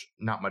not much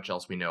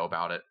else we know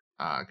about it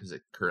because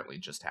it currently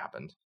just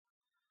happened.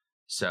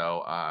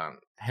 So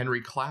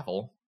Henry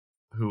Cavill,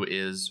 who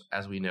is,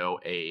 as we know,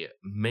 a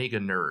mega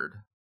nerd,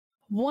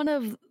 one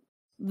of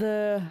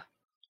the,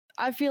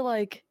 I feel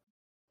like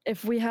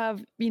if we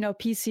have,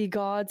 PC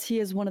gods, he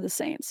is one of the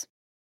saints.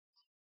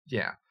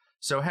 Yeah.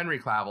 So Henry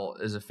Cavill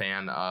is a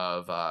fan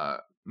of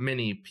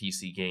many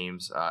PC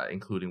games,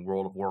 including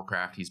World of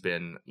Warcraft. He's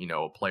been,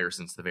 a player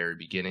since the very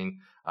beginning.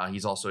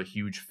 He's also a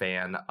huge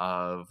fan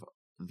of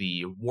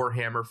the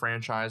Warhammer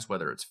franchise,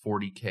 whether it's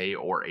 40K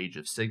or Age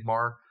of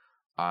Sigmar,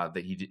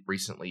 that he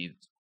recently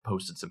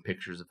posted some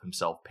pictures of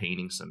himself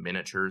painting some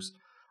miniatures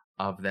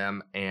of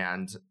them.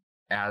 And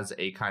as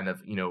a kind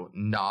of,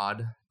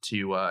 nod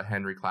to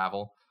Henry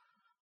Cavill,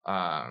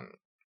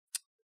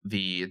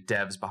 the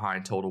devs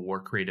behind Total War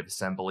Creative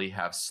Assembly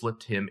have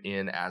slipped him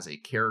in as a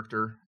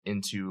character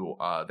into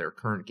their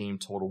current game,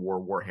 Total War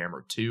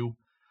Warhammer 2.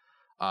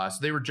 So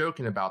they were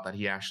joking about that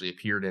he actually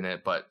appeared in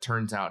it, but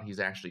turns out he's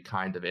actually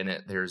kind of in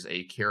it. There's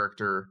a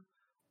character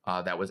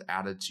that was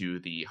added to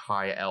the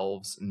High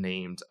Elves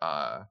named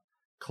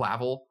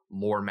Clavel,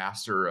 lore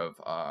master of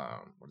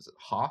what is it,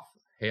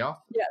 Hayoth?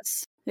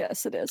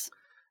 Yes, it is.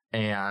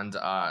 And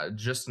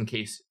just in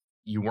case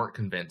you weren't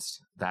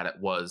convinced that it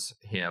was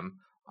him,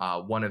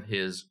 one of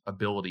his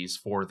abilities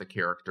for the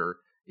character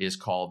is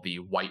called the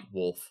White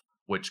Wolf,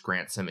 which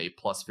grants him a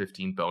plus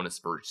 15 bonus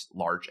for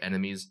large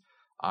enemies.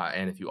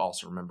 And if you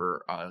also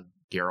remember,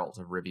 Geralt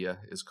of Rivia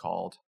is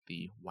called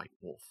the White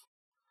Wolf.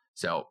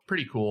 So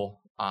pretty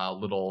cool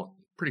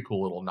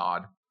little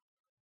nod.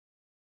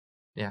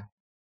 Yeah.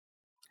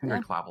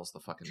 Henry Clavel's the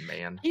fucking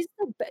man.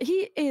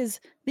 He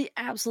is the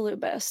absolute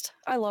best.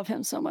 I love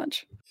him so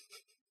much.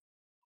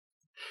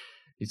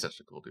 He's such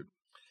a cool dude.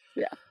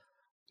 Yeah.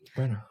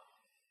 Bueno,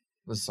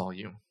 this is all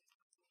you.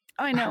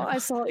 I know. I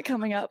saw it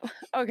coming up.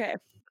 Okay.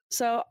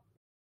 So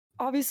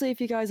obviously, if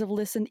you guys have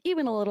listened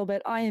even a little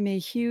bit, I am a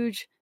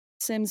huge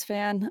Sims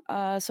fan.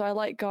 So I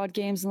like God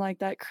games and like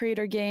that.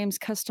 Creator games,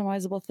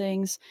 customizable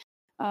things.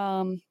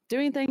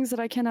 Doing things that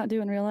I cannot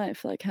do in real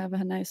life, like have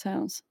a nice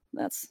house.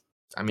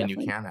 I mean, you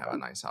can have a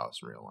nice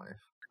house in real life.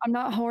 I'm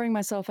not whoring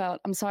myself out.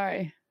 I'm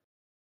sorry.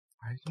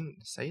 I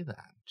didn't say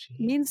that.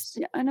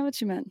 Yeah, I know what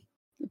you meant.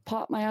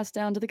 Pop my ass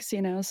down to the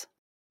casinos.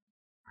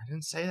 I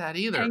didn't say that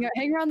either.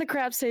 Hang around the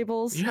craps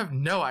tables. You have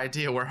no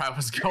idea where I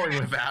was going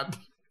with that.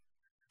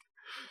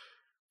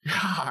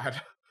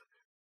 God.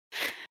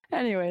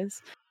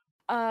 Anyways,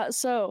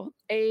 so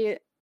a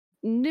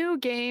new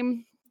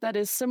game that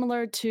is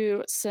similar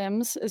to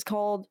Sims is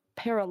called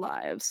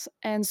Paralives,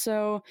 and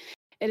so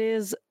it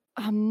is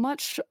a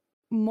much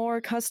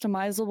more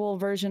customizable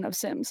version of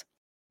Sims.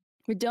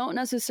 We don't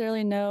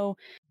necessarily know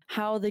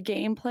how the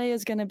gameplay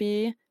is going to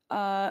be.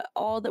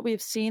 All that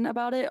we've seen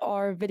about it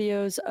are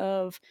videos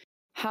of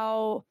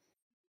how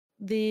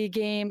the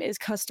game is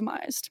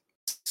customized.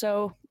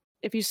 So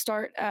if you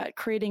start at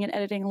creating and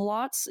editing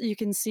lots, you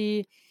can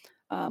see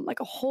like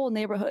a whole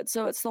neighborhood.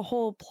 So it's the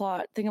whole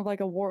plot. Think of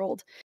like a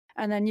world.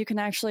 And then you can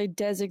actually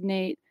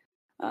designate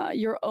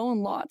your own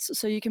lots.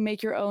 So you can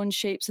make your own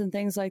shapes and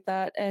things like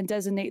that and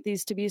designate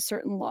these to be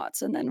certain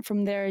lots. And then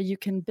from there, you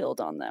can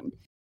build on them.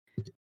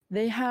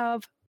 They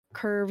have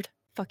curved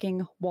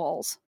fucking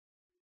walls.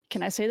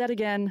 Can I say that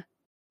again?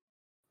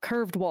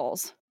 Curved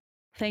walls.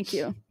 Thank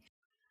you.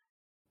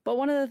 But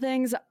one of the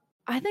things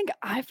I think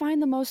I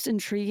find the most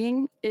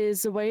intriguing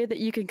is the way that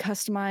you can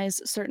customize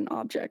certain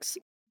objects.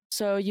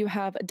 So you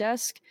have a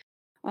desk,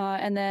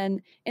 and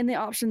then in the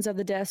options of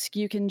the desk,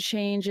 you can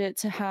change it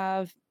to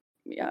have,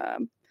 I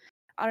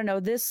don't know,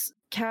 this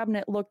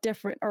cabinet look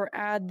different, or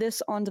add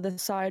this onto the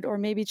side, or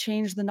maybe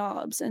change the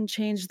knobs and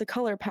change the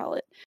color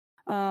palette.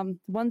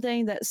 One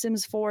thing that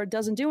Sims 4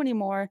 doesn't do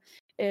anymore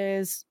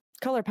is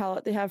color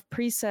palette. They have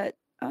preset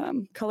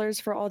colors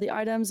for all the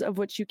items of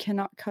which you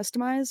cannot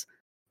customize.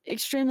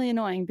 Extremely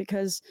annoying,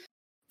 because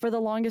for the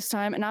longest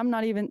time, and I'm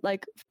not even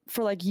like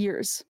for like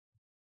years,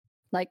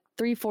 like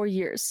 3-4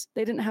 years,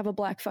 they didn't have a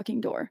black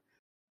fucking door.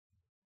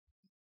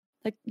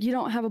 Like you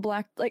don't have a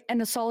black, like,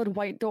 and a solid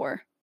white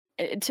door.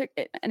 It took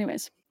it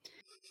anyways.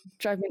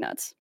 Drive me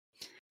nuts.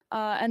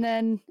 And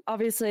then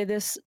obviously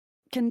this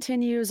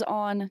continues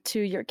on to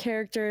your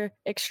character,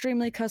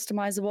 extremely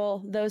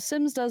customizable. Though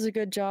Sims does a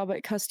good job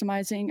at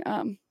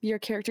customizing your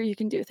character. You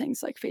can do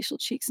things like facial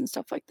cheeks and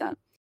stuff like that.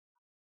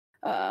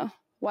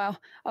 Wow,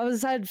 I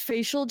had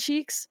facial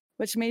cheeks,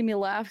 which made me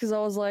laugh because I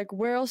was like,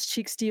 where else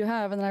cheeks do you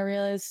have? And then I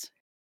realized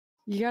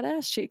you got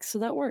ass cheeks, so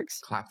that works.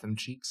 Clap them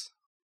cheeks.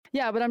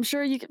 Yeah, but I'm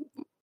sure you can.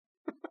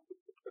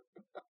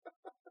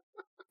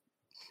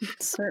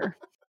 Sir,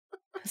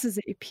 this is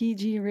a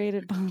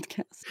PG-rated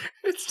podcast.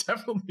 It's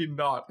definitely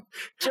not.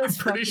 Just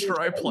I'm pretty sure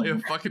I play a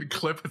fucking- fucking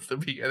clip at the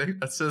beginning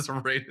that says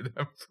rated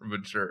M for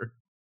mature.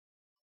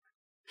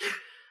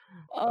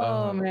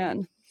 Oh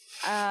man.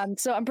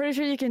 So I'm pretty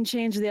sure you can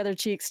change the other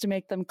cheeks to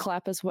make them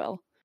clap as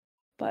well.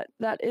 But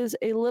that is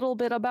a little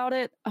bit about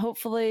it.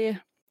 Hopefully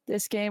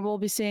this game will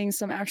be seeing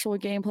some actual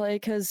gameplay,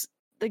 because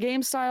the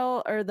game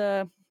style or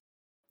the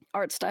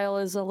art style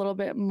is a little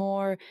bit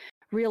more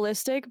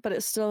realistic, but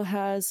it still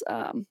has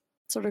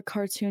sort of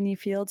cartoony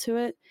feel to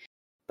it.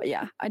 But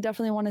yeah, I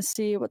definitely want to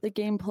see what the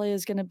gameplay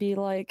is going to be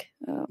like,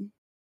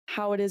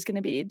 how it is going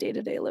to be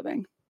day-to-day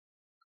living.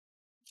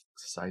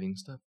 Exciting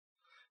stuff.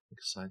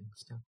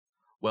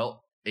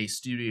 Well, a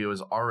studio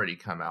has already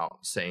come out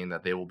saying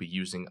that they will be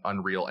using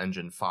Unreal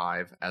Engine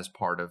 5 as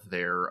part of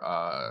their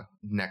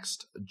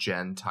next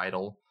gen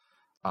title.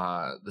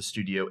 The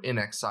studio In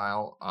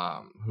Exile,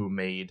 who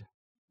made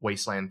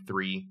Wasteland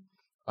 3,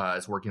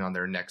 is working on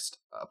their next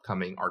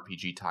upcoming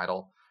RPG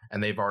title,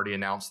 and they've already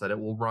announced that it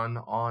will run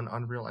on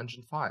Unreal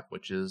Engine 5,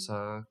 which is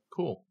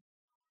cool.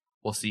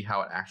 We'll see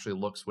how it actually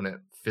looks when it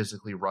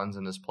physically runs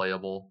and is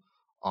playable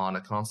on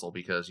a console,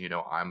 because, you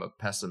know, I'm a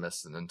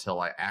pessimist, and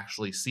until I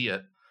actually see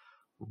it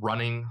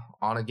running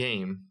on a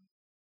game,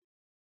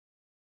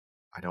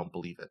 I don't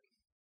believe it.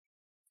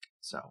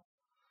 So,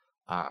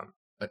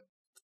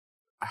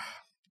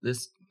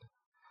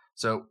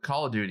 so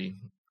Call of Duty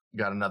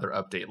got another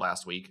update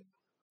last week,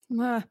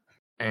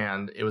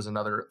 and it was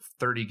another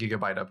 30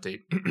 gigabyte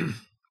update,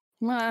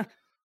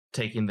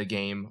 taking the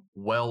game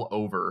well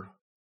over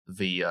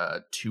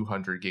the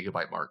 200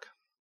 gigabyte mark.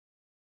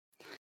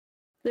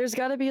 There's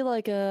got to be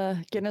like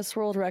a Guinness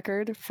World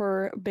Record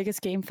for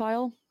biggest game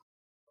file.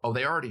 Oh,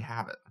 they already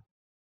have it.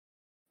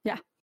 Yeah.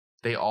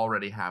 They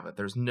already have it.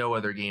 There's no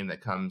other game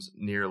that comes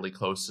nearly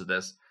close to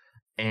this.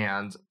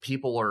 And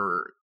people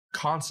are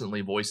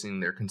constantly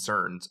voicing their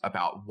concerns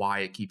about why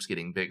it keeps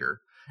getting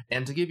bigger.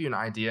 And to give you an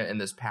idea, in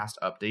this past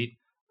update,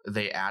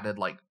 they added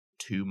like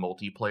 2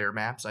 multiplayer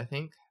maps, I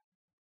think.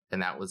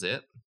 And that was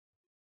it.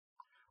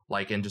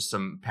 Like, and just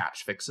some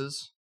patch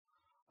fixes.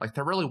 Like,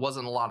 there really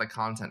wasn't a lot of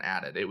content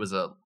added. It was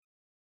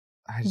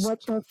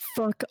What the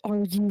fuck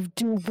are you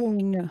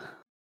doing?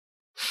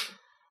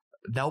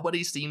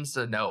 Nobody seems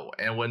to know.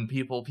 And when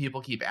people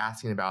keep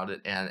asking about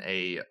it, and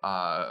a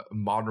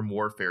Modern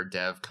Warfare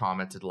dev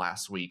commented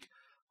last week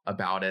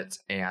about it,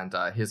 and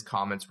his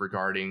comments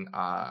regarding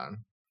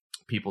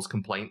people's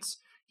complaints,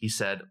 he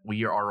said,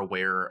 "We are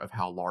aware of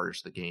how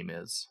large the game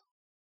is."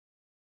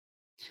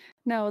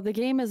 No, the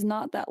game is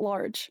not that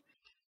large.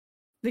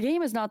 The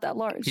game is not that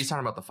large. He's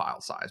talking about the file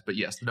size, but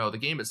yes, no, the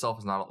game itself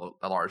is not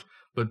that large.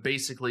 But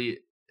basically,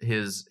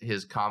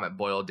 his comment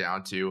boiled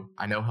down to,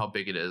 "I know how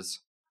big it is,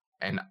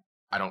 and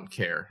I don't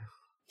care."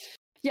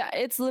 Yeah,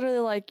 it's literally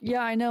like,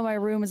 yeah, I know my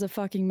room is a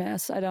fucking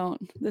mess.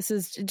 This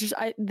is just,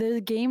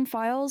 the game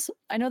files,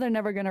 I know they're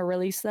never going to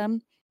release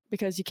them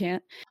because you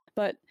can't,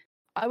 but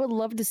I would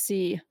love to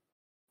see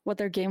what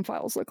their game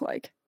files look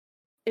like.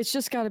 It's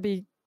just got to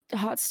be a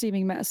hot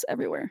steaming mess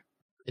everywhere.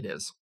 It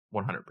is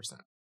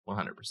 100%.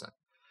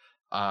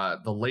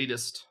 100%. The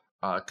latest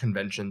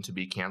convention to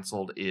be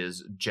canceled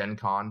is Gen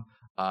Con.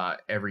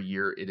 Every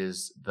year, it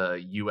is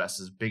the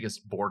US's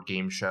biggest board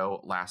game show.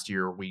 Last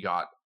year, we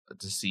got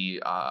to see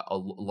a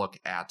look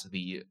at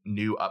the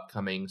new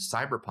upcoming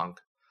Cyberpunk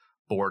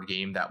board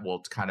game that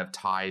will kind of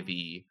tie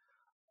the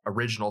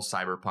original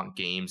Cyberpunk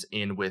games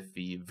in with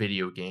the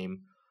video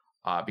game,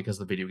 because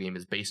the video game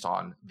is based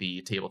on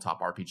the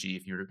tabletop RPG,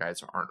 if you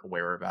guys aren't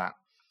aware of that.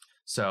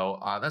 So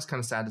that's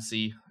kind of sad to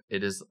see.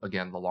 It is,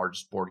 again, the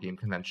largest board game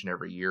convention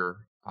every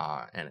year,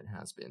 and it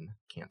has been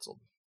canceled.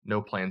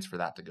 No plans for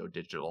that to go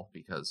digital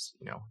because,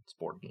 it's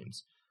board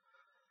games.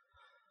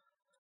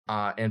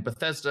 And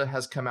Bethesda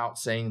has come out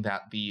saying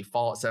that the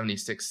Fallout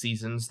 76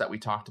 seasons that we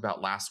talked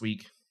about last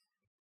week,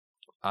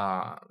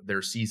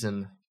 their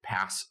season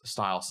pass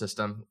style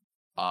system,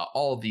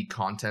 all of the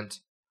content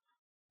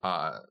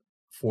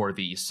for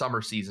the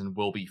summer season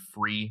will be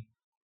free.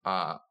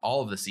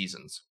 All of the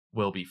seasons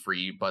will be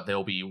free, but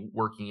they'll be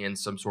working in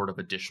some sort of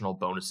additional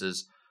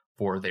bonuses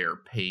for their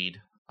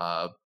paid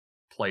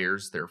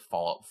players, their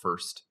Fallout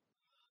First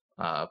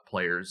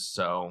players.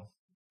 So,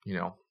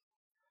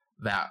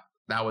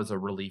 that was a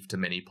relief to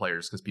many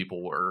players, because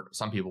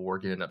some people were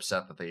getting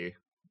upset that they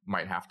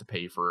might have to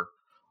pay for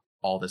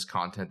all this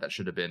content that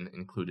should have been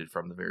included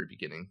from the very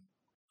beginning.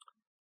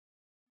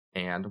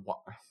 And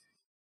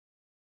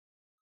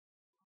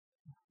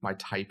my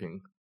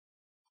typing,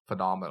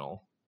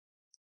 phenomenal.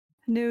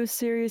 New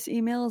serious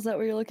email, is that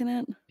what you're looking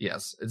at?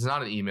 Yes, it's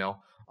not an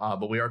email,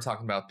 but we are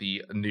talking about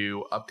the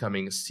new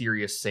upcoming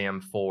Serious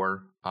Sam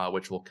 4,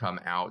 which will come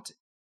out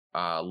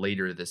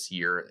later this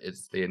year.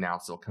 They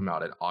announced it'll come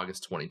out in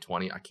August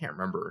 2020. I can't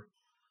remember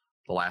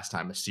the last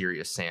time a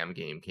Serious Sam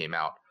game came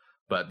out,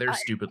 but they're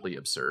stupidly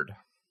absurd.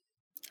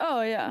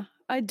 Oh yeah,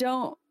 I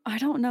don't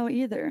know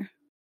either.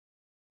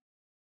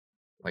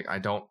 Like, I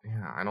don't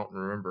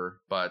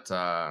remember, but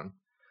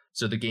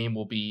so the game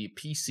will be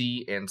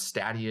PC and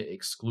Stadia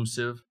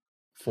exclusive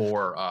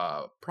for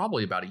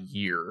probably about a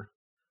year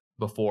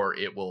before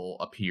it will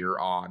appear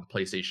on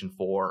PlayStation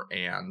 4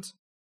 and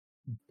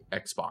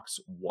Xbox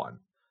One.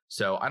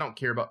 So I don't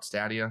care about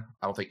Stadia.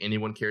 I don't think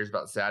anyone cares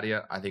about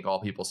Stadia. I think all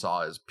people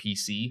saw is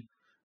PC,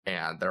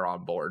 and they're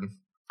on board.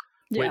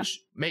 Yeah. Which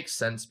makes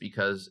sense,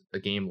 because a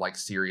game like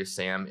Serious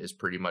Sam is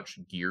pretty much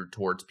geared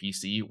towards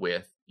PC,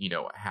 with,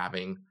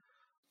 having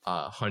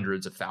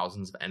hundreds of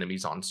thousands of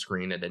enemies on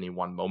screen at any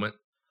one moment.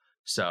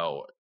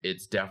 So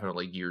it's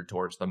definitely geared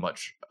towards the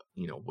much,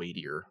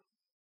 weightier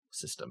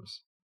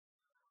systems.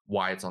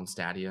 Why it's on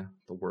Stadia,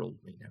 the world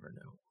may never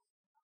know.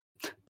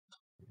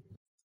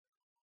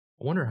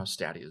 I wonder how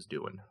Stadia is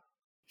doing.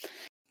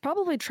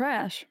 Probably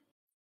trash.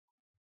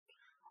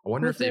 I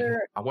wonder if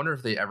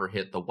they ever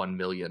hit the 1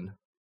 million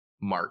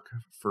mark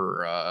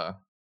for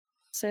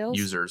sales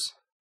users.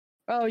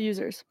 Oh,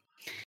 users.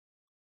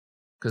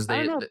 Because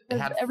they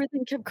had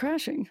everything kept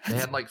crashing. They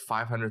had like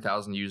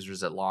 500,000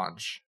 users at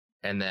launch,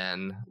 and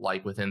then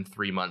like within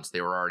 3 months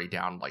they were already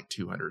down like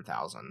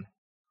 200,000.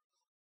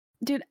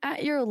 Dude,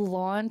 at your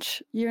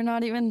launch, you're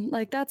not even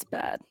like, that's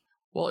bad.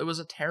 Well, it was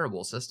a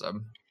terrible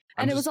system.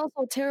 And it was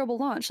also a terrible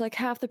launch. Like,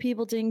 half the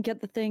people didn't get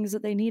the things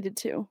that they needed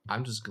to.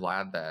 I'm just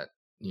glad that,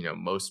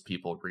 most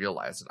people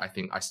realize it.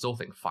 I still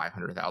think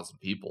 500,000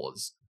 people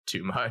is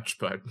too much,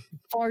 but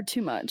far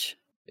too much.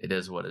 It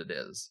is what it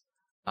is.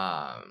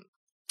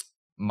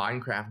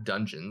 Minecraft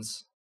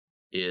Dungeons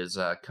is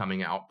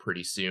coming out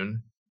pretty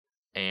soon.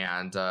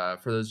 And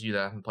for those of you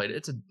that haven't played it,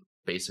 it's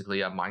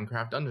basically a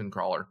Minecraft dungeon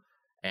crawler.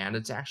 And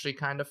it's actually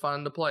kind of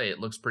fun to play. It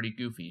looks pretty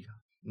goofy.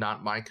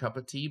 Not my cup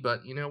of tea,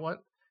 but you know what?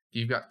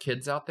 you've got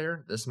kids out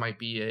there, this might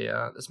be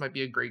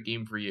a great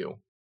game for you.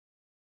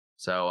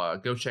 So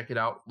go check it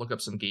out. Look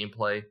up some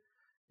gameplay.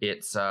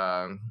 It's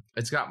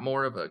got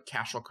more of a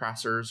Castle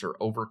Crashers or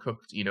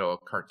Overcooked, a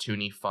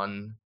cartoony,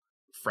 fun,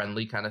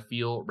 friendly kind of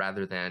feel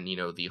rather than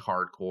the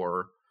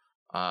hardcore,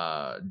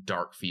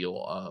 dark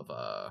feel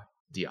of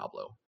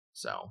Diablo.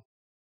 So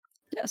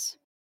Yes,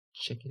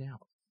 check it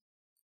out.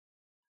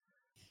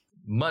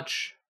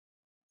 Much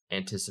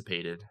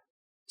anticipated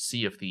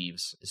Sea of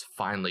Thieves is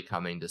finally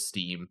coming to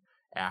Steam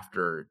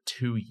after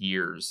 2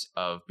 years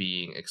of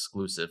being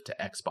exclusive to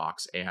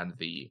Xbox and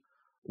the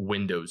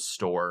Windows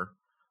Store.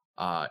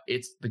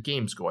 The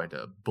game's going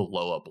to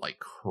blow up like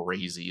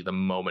crazy the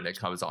moment it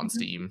comes on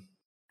Steam.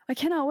 I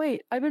cannot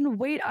wait.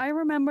 I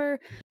remember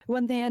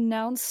when they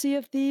announced Sea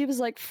of Thieves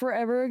like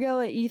forever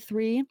ago at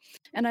E3,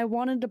 and I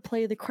wanted to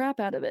play the crap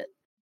out of it.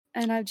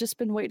 And I've just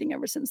been waiting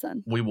ever since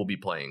then. We will be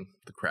playing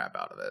the crap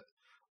out of it.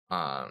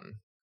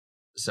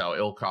 So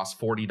it'll cost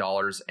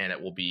 $40, and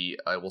it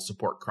will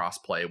support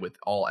crossplay with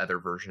all other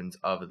versions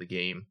of the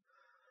game.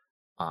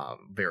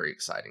 Very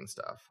exciting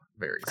stuff.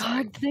 Very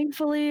exciting. God,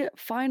 thankfully,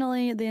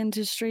 finally, the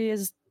industry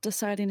is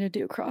deciding to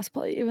do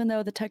crossplay, even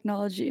though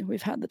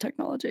we've had the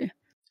technology.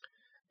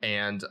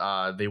 And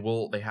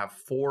they have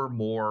 4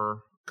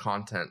 more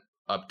content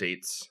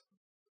updates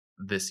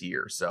this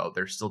year, so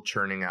they're still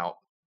churning out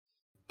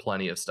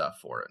plenty of stuff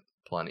for it.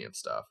 Plenty of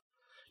stuff.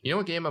 You know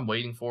what game I'm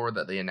waiting for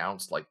that they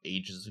announced like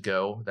ages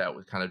ago that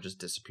was kind of just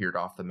disappeared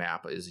off the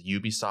map is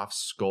Ubisoft's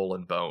Skull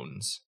and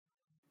Bones.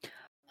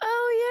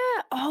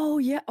 Oh yeah.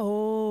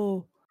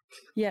 Oh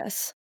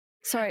yes.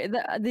 Sorry,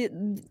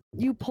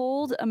 you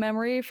pulled a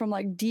memory from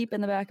like deep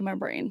in the back of my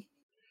brain.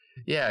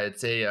 Yeah,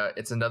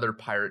 it's another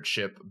pirate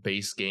ship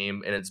based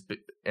game,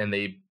 and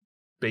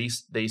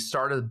they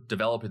started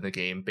developing the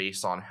game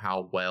based on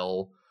how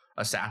well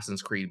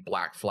Assassin's Creed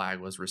Black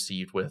Flag was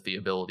received with the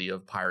ability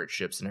of pirate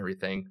ships and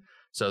everything.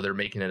 So they're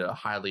making it a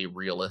highly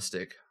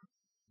realistic,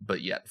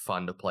 but yet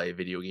fun to play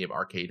video game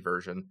arcade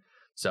version.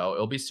 So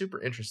it'll be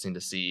super interesting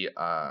to see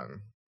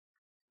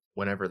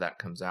whenever that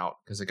comes out,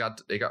 because it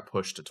got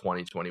pushed to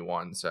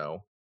 2021.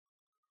 So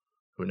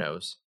who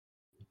knows?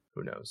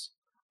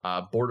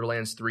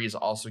 Borderlands 3 is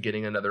also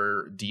getting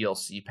another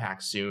DLC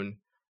pack soon.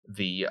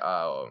 The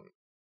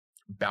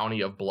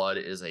Bounty of Blood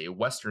is a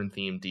Western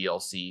themed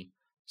DLC,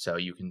 so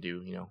you can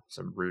do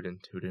some rootin',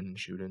 tootin', and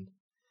shootin'.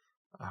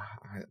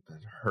 It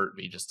hurt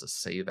me just to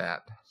say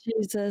that.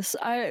 Jesus,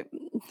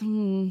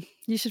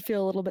 you should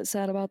feel a little bit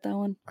sad about that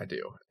one. I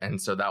do.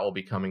 And so that will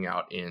be coming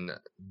out in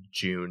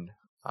June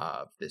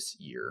of this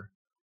year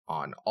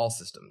on all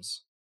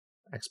systems,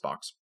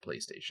 Xbox,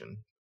 PlayStation,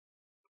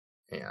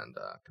 and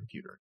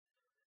computer.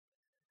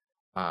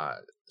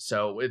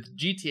 So with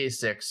GTA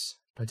 6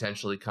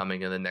 potentially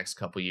coming in the next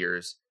couple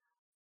years,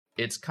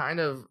 it's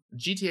kind of,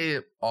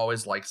 GTA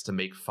always likes to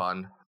make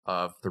fun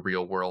of the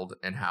real world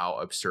and how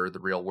absurd the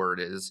real world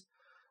is,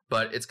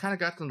 but it's kind of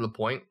gotten to the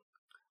point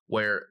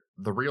where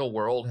the real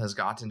world has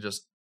gotten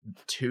just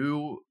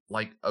too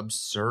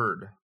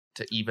absurd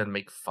to even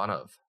make fun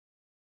of.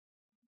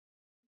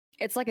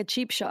 It's like a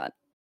cheap shot.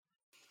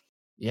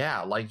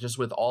 Yeah, just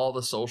with all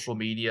the social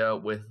media,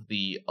 with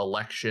the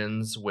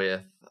elections,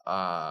 with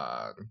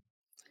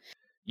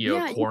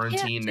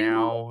quarantine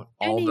now,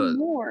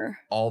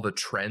 all the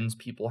trends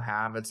people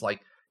have, it's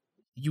like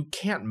you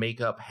can't make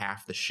up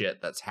half the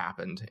shit that's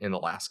happened in the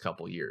last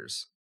couple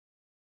years.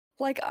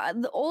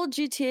 The old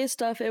GTA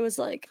stuff, it was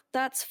like,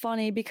 that's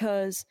funny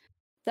because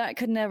that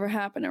could never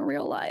happen in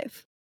real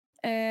life.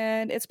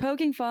 And it's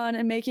poking fun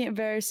and making it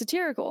very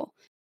satirical.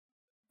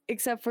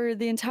 Except for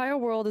the entire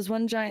world is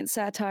one giant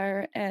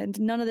satire, and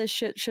none of this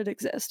shit should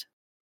exist.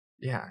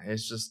 Yeah,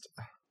 it's just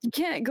you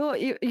can't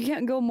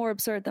go more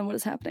absurd than what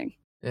is happening.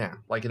 Yeah,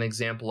 like an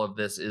example of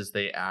this is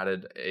they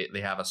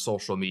have a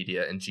social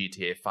media in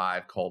GTA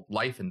 5 called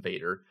Life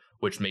Invader,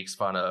 which makes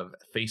fun of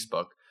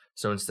Facebook.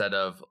 So instead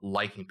of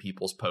liking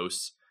people's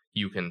posts,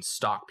 you can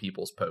stalk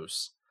people's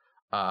posts,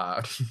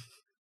 and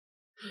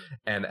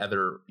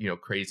other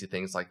crazy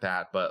things like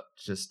that. But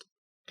just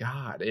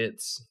God,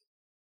 it's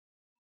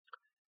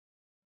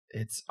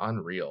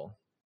unreal.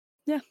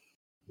 Yeah,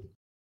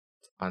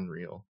 it's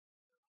unreal.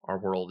 Our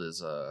world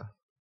is an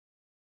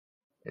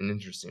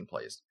interesting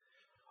place.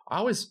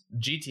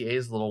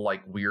 GTA's little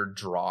weird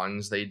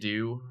drawings they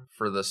do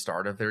for the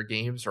start of their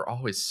games are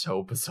always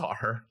so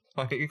bizarre.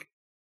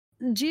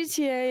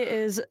 GTA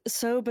is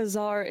so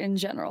bizarre in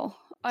general.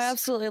 I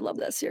absolutely love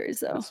that series,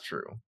 though. It's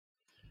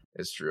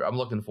true. I'm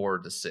looking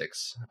forward to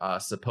 6.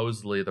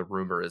 Supposedly the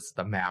rumor is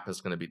the map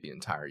is going to be the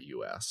entire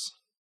US.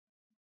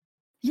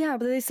 Yeah,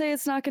 but they say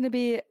it's not going to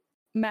be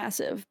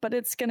massive, but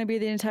it's going to be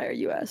the entire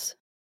US.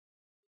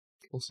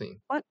 We'll see.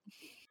 What?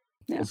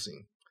 Yeah. We'll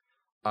see.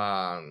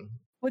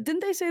 Well,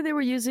 didn't they say they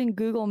were using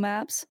Google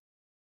Maps?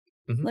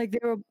 Mm-hmm.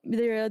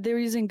 They were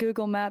using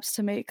Google Maps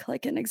to make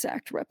an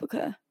exact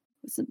replica.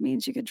 Which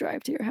means you could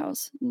drive to your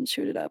house and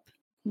shoot it up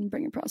and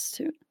bring a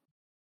prostitute.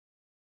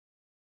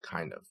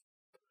 Kind of.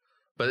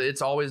 But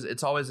it's always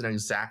an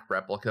exact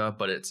replica,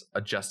 but it's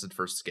adjusted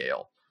for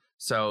scale.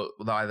 So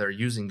while they're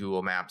using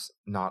Google Maps,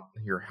 not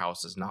your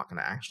house is not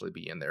going to actually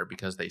be in there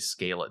because they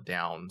scale it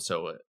down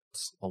so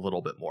it's a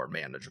little bit more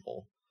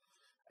manageable.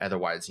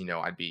 Otherwise,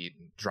 I'd be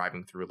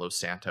driving through Los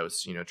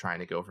Santos, trying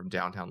to go from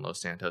downtown Los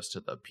Santos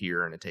to the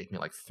pier, and it'd take me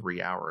like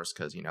 3 hours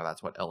because,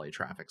 that's what LA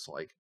traffic's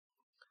like.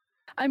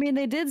 I mean,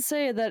 they did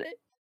say that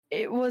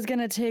it was going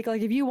to take,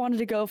 like, if you wanted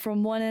to go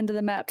from one end of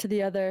the map to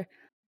the other,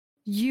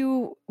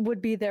 you would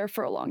be there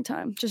for a long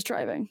time just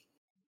driving.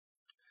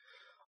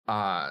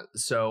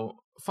 So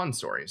fun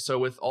story. So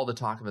with all the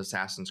talk of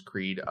Assassin's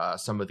Creed,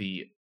 some of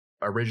the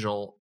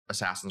original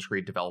Assassin's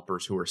Creed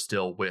developers who are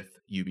still with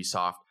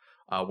Ubisoft,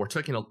 we're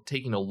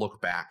taking a look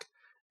back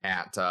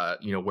at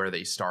where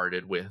they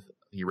started with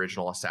the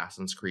original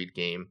Assassin's Creed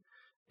game.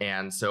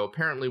 And so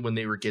apparently when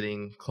they were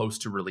getting close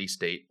to release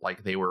date,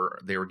 like they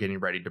were getting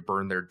ready to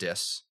burn their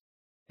discs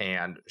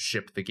and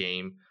ship the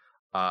game,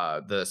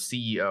 the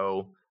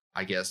CEO,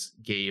 I guess,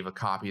 gave a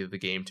copy of the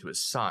game to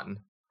his son,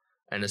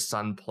 and his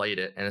son played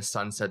it, and his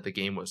son said the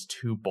game was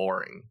too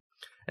boring.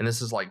 And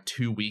this is like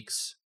 2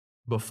 weeks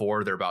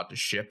before they're about to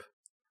ship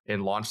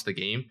and launch the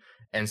game.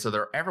 And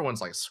so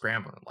everyone's like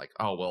scrambling, like,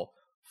 oh, well,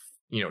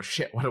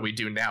 shit, what do we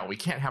do now? We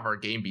can't have our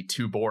game be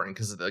too boring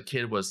because the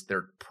kid was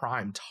their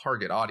prime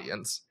target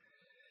audience.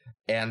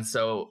 And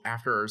so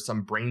after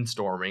some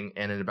brainstorming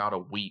and in about a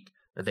week,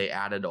 they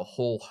added a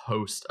whole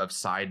host of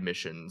side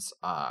missions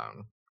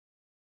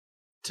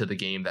to the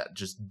game that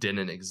just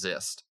didn't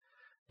exist.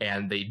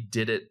 And they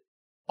did it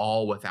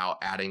all without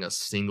adding a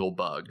single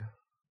bug.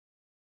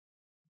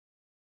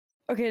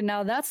 Okay,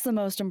 now that's the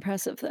most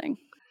impressive thing.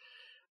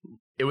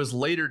 It was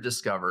later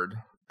discovered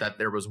that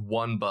there was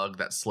one bug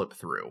that slipped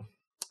through.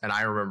 And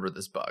I remember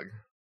this bug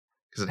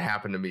because it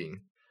happened to me.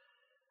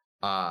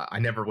 I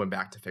never went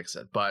back to fix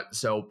it. But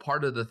so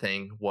part of the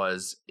thing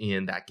was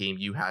in that game,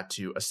 you had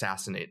to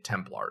assassinate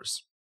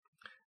Templars.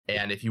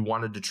 And if you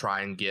wanted to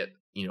try and get,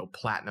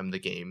 platinum the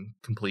game,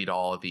 complete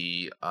all of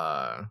the,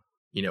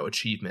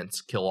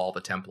 achievements, kill all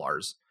the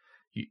Templars,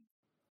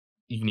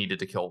 you needed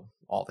to kill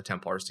all the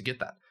Templars to get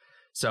that.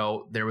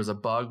 So there was a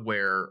bug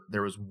where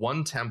there was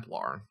one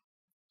Templar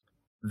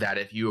that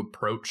if you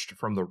approached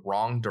from the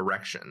wrong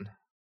direction,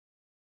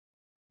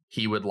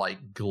 he would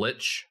like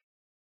glitch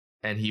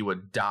and he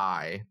would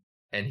die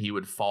and he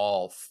would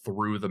fall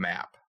through the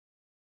map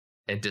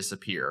and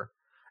disappear.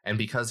 And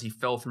because he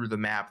fell through the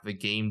map, the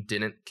game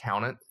didn't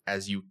count it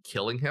as you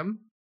killing him.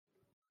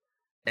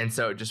 And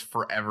so it just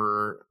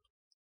forever,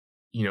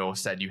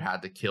 said you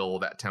had to kill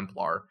that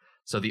Templar.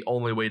 So the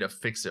only way to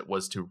fix it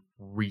was to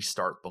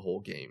restart the whole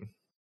game.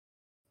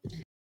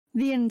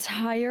 The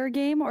entire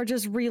game or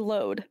just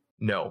reload?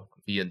 No,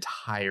 the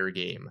entire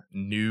game.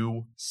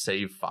 New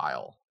save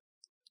file.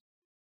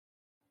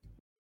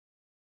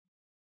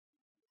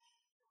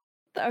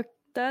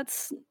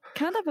 That's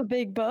kind of a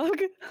big bug.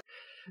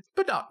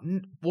 But not,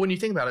 when you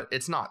think about it,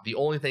 it's not. The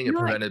only thing it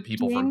prevented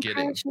people from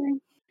getting...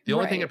 The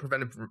only thing it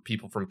prevented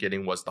people from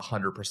getting was the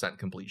 100%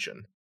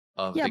 completion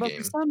of the game. Yeah, but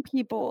for some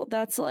people,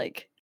 that's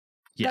like...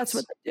 Yes. That's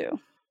what they do.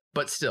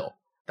 But still,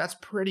 that's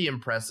pretty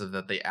impressive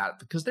that they add,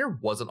 because there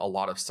wasn't a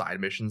lot of side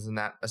missions in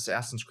that.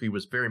 Assassin's Creed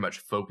was very much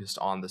focused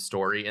on the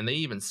story, and they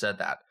even said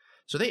that.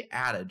 So they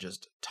added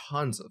just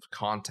tons of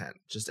content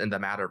just in the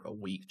matter of a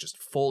week, just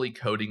fully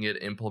coding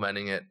it,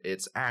 implementing it.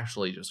 It's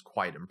actually just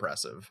quite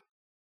impressive.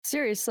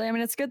 Seriously, I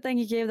mean, it's a good thing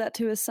he gave that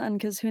to his son,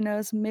 because who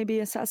knows, maybe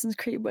Assassin's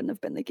Creed wouldn't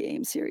have been the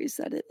game series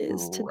that it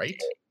is today.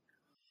 Right?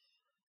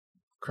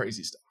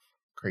 Crazy stuff.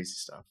 Crazy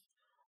stuff.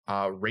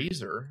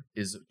 Razer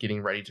is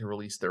getting ready to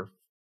release their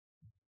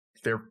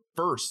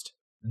first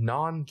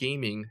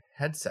non-gaming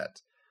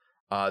headset.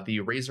 The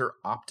Razer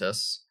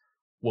Optus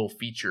will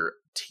feature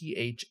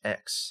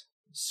THX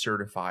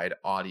certified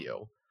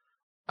audio,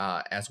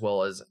 as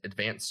well as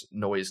advanced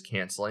noise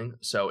canceling.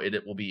 So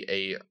it will be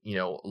a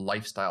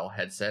lifestyle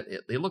headset.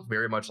 They look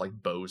very much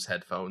like Bose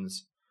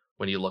headphones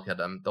when you look at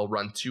them. They'll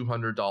run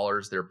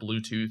 $200. They're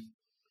Bluetooth.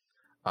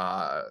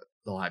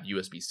 They'll have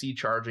USB-C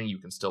charging. You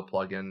can still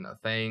plug in a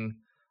thing.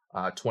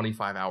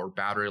 25-hour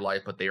battery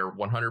life, but they are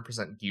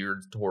 100%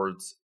 geared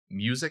towards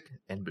music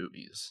and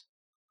movies.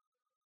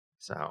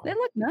 So they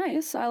look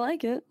nice. I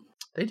like it.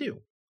 They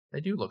do. They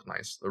do look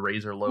nice. The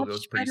Razer logo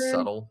is pretty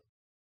subtle.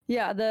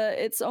 Yeah,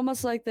 it's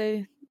almost like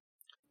they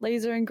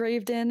laser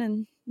engraved in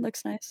and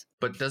looks nice.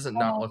 But does it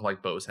not look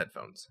like Bose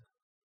headphones?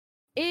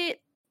 It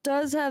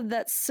does have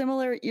that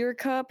similar ear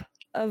cup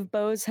of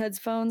Bose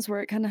headphones where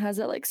it kind of has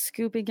that like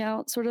scooping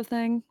out sort of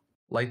thing.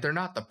 Like, they're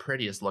not the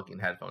prettiest looking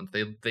headphones.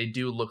 They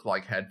do look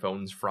like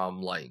headphones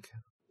from, like,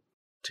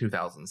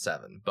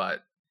 2007. But,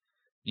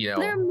 they're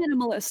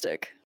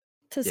minimalistic,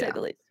 to say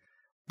the least.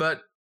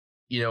 But,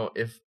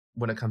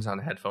 when it comes down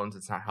to headphones,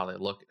 it's not how they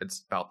look.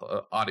 It's about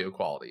the audio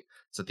quality.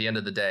 So at the end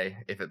of the day,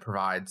 if it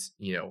provides,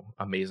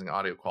 amazing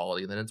audio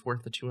quality, then it's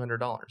worth the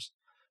 $200.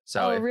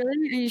 So really?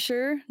 Are you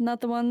sure?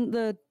 Not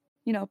the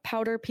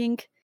powder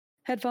pink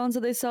headphones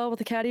that they sell with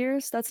the cat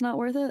ears? That's not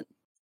worth it?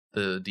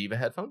 The Diva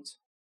headphones?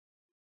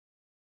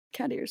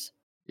 Cat ears.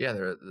 Yeah,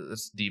 they're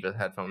Diva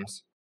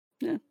headphones.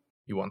 Yeah.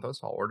 You want those?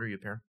 I'll order you a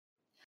pair.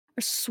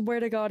 I swear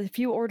to God, if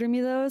you order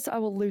me those, I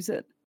will lose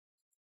it.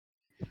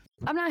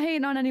 I'm not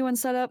hating on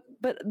anyone's setup,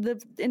 but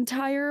the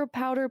entire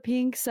powder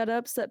pink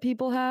setups that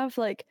people have,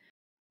 like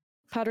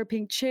powder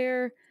pink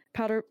chair,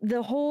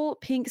 the whole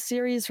pink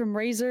series from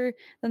Razer,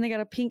 then they got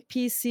a pink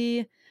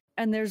PC,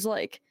 and there's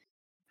like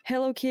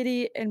Hello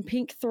Kitty and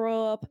pink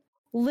throw up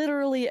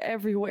literally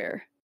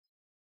everywhere.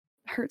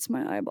 Hurts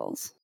my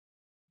eyeballs.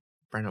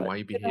 Brandon, But, why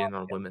you be you know, hating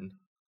on women?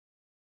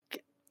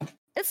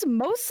 It's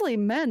mostly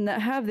men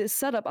that have this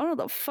setup. I don't know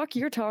what the fuck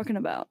you're talking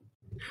about.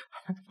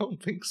 I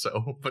don't think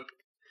so, but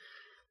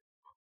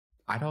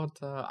I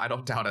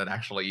don't doubt it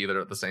actually either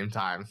at the same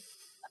time.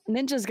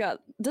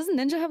 Doesn't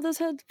Ninja have those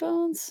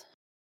headphones?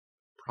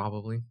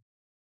 Probably.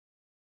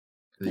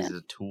 This Yeah.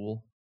 is a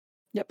tool.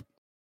 Yep.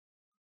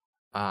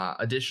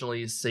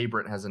 Additionally,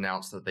 Sabrent has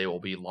announced that they will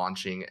be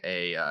launching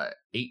a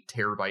 8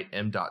 terabyte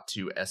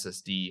M.2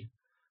 SSD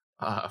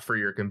for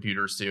your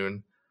computer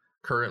soon.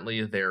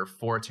 Currently, their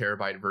 4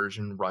 terabyte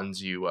version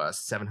runs you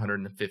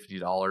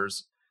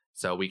 $750,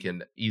 so we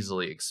can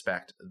easily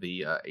expect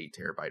the 8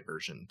 terabyte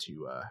version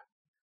to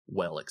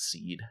well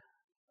exceed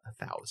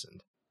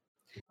 1,000.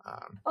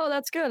 Oh,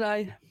 that's good.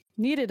 I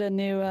needed a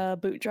new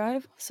boot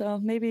drive, so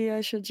maybe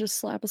I should just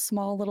slap a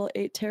small little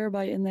 8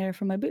 terabyte in there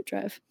for my boot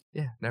drive.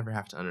 Yeah, never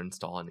have to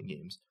uninstall any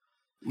games.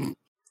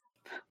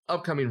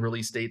 Upcoming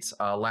release dates.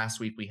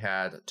 Last week we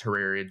had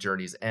Terraria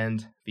Journey's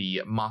End,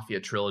 the Mafia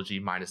trilogy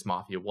minus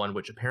Mafia 1,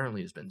 which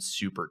apparently has been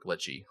super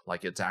glitchy.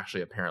 Like, it's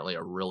actually apparently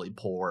a really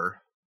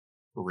poor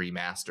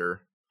remaster.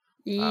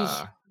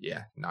 Yeesh.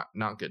 Yeah,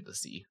 not good to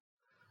see.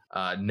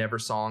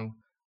 Neversong,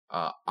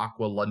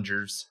 Aqua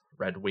Lungers,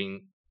 Red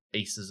Wing,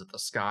 Aces of the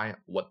Sky,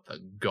 What the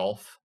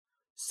Gulf,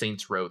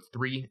 Saints Row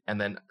 3, and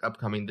then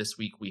upcoming this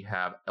week we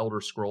have Elder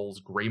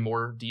Scrolls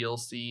Greymoor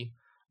DLC,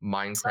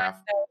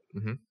 Minecraft.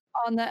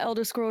 On the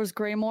Elder Scrolls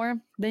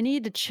Greymoor, they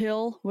need to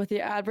chill with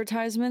the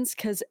advertisements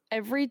because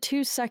every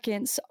 2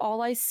 seconds,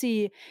 all I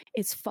see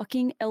is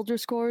fucking Elder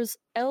Scrolls.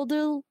 You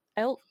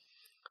know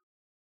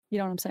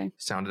what I'm saying?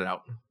 Sound it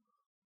out.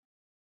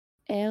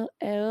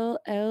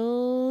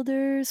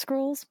 Elder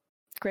Scrolls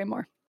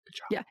Greymoor. Good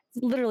job. Yeah,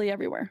 it's literally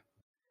everywhere.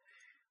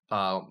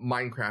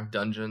 Minecraft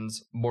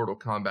Dungeons, Mortal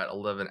Kombat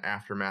 11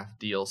 Aftermath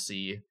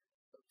DLC,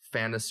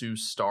 Fantasy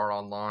Star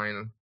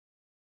Online.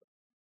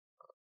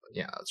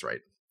 Yeah, that's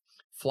right.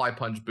 Fly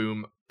Punch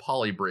Boom,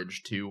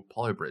 Polybridge 2.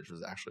 Polybridge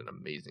was actually an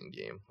amazing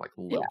game, like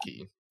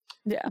low-key.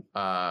 Yeah.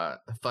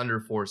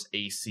 Thunder Force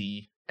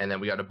AC, and then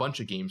we got a bunch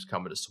of games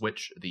coming to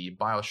Switch, the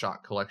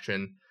BioShock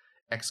Collection,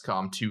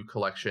 XCOM 2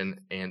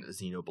 Collection, and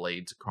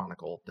Xenoblade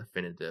Chronicle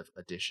Definitive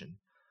Edition.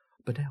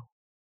 But now,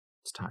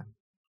 it's time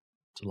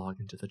to log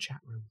into the chat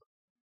room.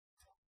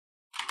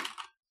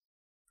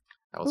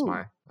 That was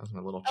my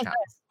little chat.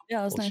 Nice. Yeah,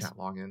 that was little nice. chat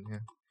login. Yeah,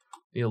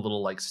 need a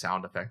little like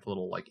sound effect, a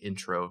little like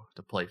intro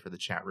to play for the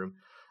chat room.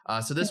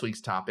 So this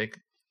week's topic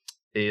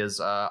is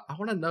I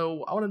want to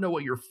know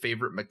what your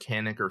favorite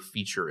mechanic or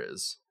feature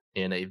is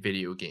in a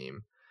video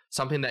game.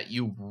 Something that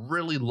you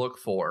really look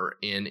for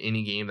in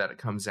any game that it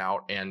comes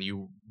out, and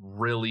you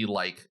really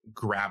like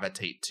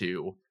gravitate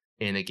to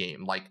in a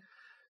game. Like,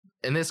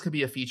 and this could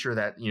be a feature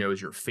that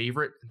is your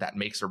favorite, that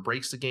makes or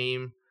breaks the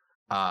game.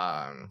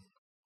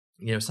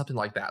 Something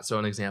like that. So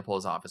an example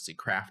is obviously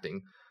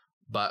crafting.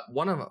 But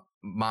one of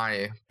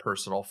my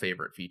personal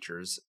favorite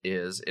features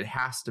is it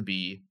has to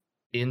be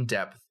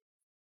in-depth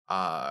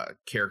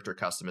character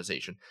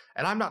customization.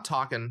 And I'm not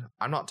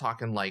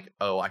talking like,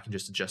 oh, I can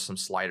just adjust some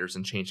sliders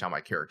and change how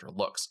my character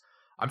looks.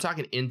 I'm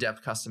talking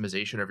in-depth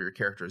customization of your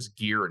character's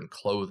gear and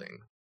clothing.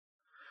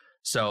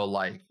 So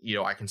like,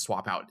 I can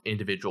swap out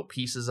individual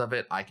pieces of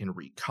it. I can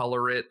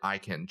recolor it. I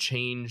can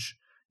change,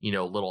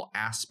 little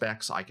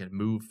aspects. I can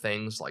move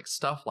things, like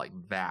stuff like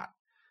that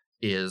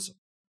is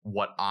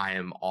what I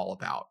am all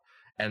about.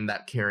 And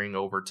that carrying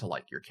over to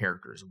like your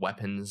character's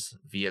weapons,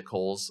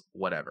 vehicles,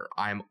 whatever.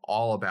 I'm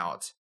all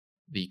about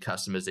the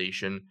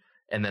customization.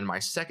 And then my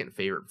second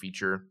favorite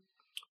feature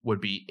would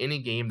be any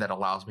game that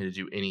allows me to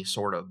do any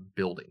sort of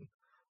building.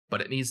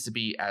 But it needs to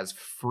be as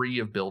free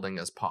of building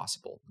as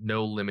possible.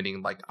 No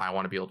limiting, like I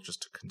want to be able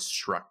to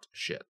construct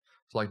shit.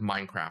 So like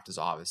Minecraft is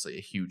obviously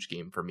a huge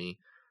game for me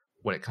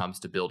when it comes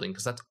to building,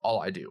 because that's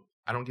all I do.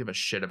 I don't give a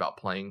shit about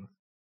playing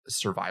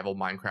survival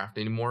Minecraft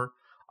anymore.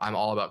 I'm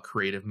all about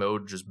creative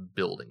mode, just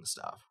building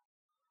stuff.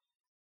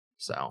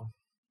 So,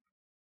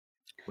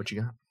 what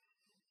you got?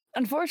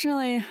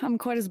 Unfortunately, I'm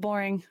quite as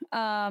boring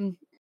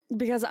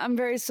because I'm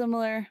very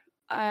similar.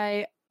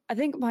 I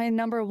think my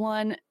number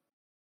one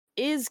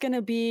is going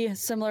to be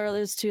similar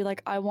as to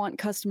like I want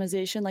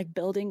customization, like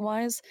building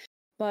wise,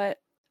 but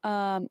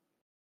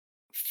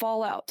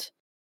Fallout.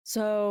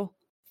 So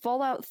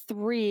Fallout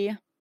 3,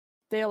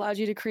 they allowed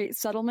you to create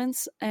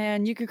settlements,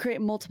 and you could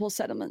create multiple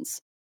settlements.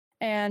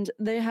 And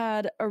they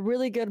had a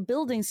really good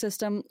building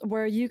system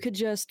where you could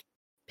just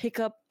pick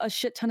up a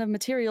shit ton of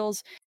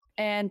materials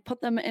and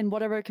put them in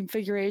whatever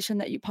configuration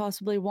that you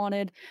possibly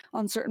wanted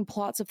on certain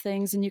plots of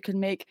things, and you can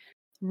make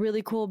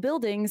really cool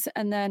buildings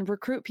and then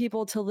recruit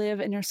people to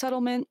live in your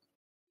settlement.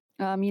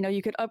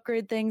 You could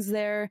upgrade things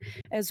there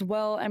as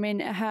well. I mean,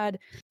 it had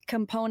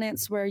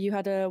components where you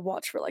had to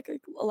watch for like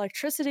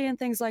electricity and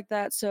things like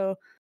that. So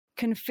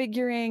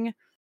configuring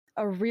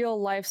a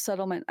real life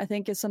settlement, I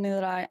think, is something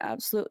that I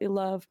absolutely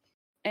love.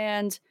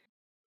 And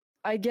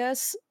I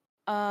guess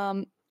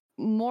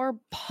more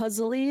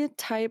puzzly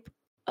type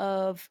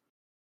of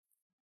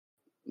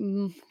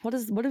what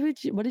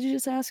did you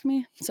just ask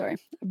me? Sorry,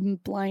 I'm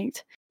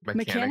blanked.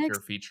 Mechanic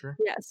or feature?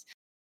 Yes.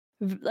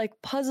 Like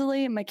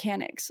puzzly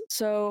mechanics.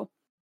 So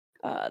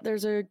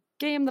there's a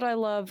game that I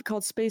love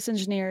called Space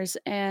Engineers,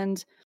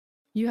 and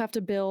you have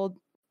to build,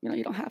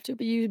 you don't have to,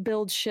 but you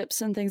build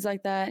ships and things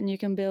like that, and you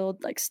can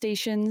build like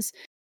stations.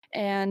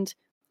 And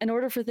in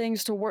order for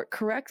things to work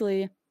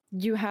correctly,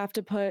 you have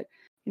to put,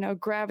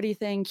 gravity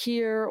thing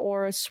here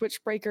or a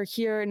switch breaker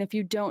here. And if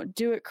you don't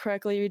do it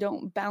correctly, you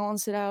don't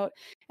balance it out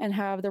and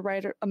have the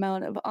right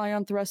amount of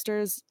ion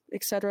thrusters,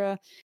 etc.,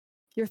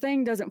 your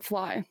thing doesn't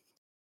fly.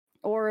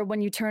 Or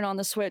when you turn on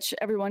the switch,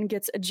 everyone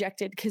gets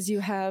ejected because you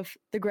have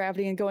the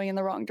gravity and going in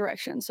the wrong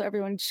direction. So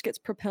everyone just gets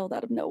propelled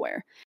out of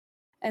nowhere.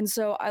 And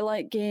so I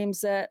like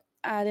games that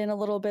add in a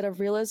little bit of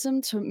realism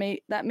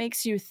that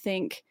makes you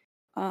think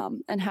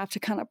and have to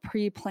kind of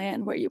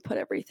pre-plan where you put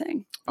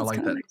everything. I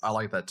like that. Nice. I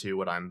like that too.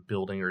 When I'm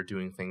building or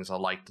doing things, I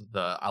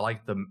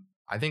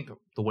think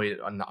the way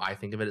I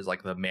think of it is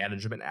like the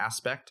management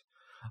aspect.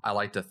 I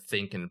like to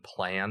think and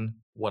plan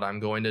what I'm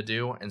going to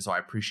do. And so I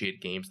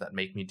appreciate games that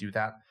make me do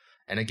that.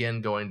 And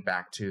again, going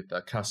back to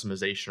the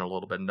customization a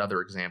little bit,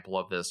 another example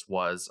of this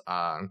was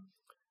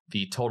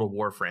the Total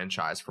War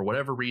franchise. For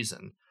whatever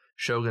reason,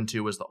 Shogun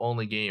 2 was the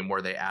only game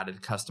where they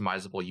added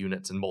customizable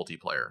units in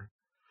multiplayer,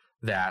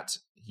 that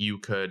you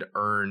could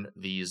earn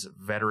these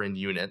veteran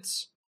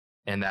units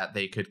and that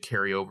they could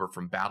carry over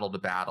from battle to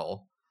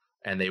battle,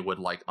 and they would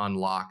like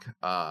unlock,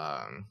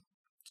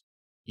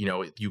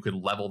 you could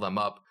level them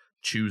up,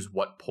 choose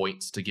what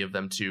points to give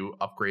them to,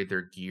 upgrade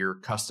their gear,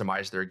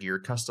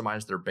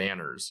 customize their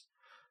banners.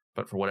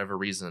 But for whatever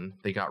reason,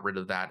 they got rid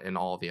of that in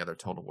all of the other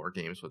Total War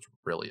games, which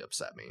really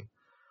upset me.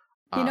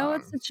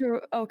 It's such a...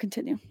 Oh,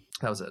 continue.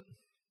 That was it.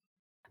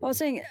 I was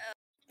saying,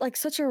 like,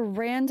 such a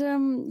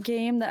random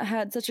game that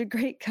had such a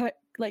great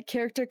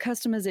character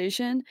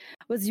customization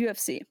was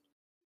UFC.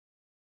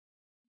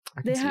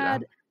 They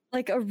had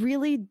like a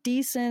really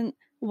decent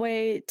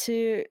way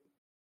to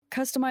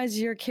customize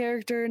your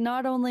character.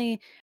 Not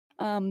only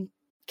could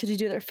you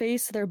do their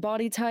face, their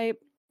body type,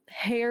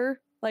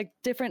 hair, like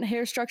different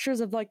hair structures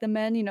of like the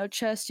men,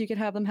 chest, you could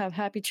have them have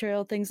happy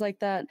trail, things like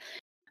that.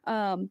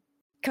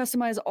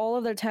 Customize all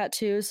of their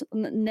tattoos,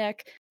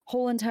 neck,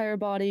 whole entire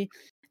body.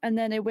 And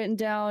then it went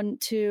down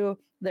to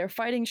their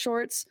fighting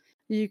shorts.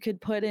 You could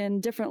put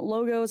in different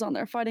logos on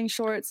their fighting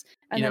shorts.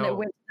 And then it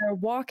went to their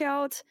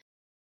walkout.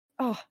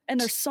 Oh, and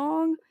their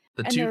song.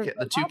 The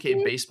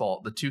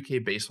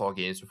 2K baseball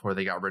games before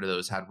they got rid of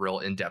those had real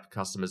in-depth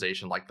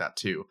customization like that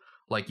too.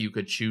 Like you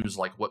could choose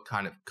like what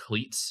kind of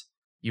cleats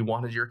you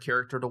wanted your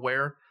character to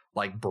wear,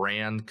 like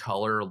brand,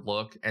 color,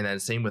 look, and then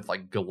same with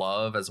like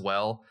glove as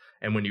well.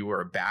 And when you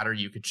were a batter,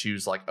 you could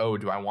choose like, oh,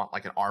 do I want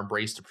like an arm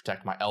brace to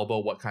protect my elbow?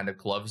 What kind of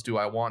gloves do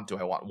I want? Do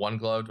I want one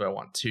glove? Do I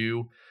want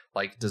two?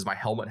 Like, does my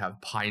helmet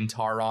have pine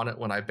tar on it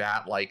when I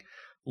bat? Like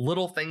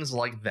little things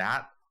like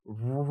that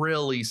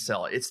really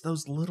sell it. It's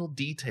those little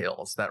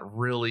details that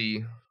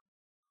really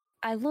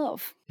I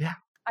love. Yeah.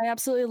 I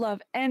absolutely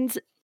love. And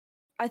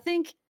I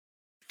think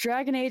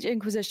Dragon Age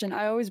Inquisition,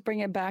 I always bring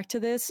it back to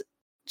this.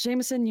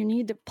 Jameson, you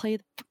need to play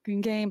the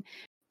fucking game.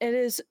 It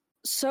is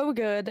so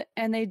good,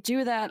 and they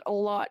do that a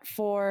lot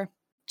for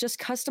just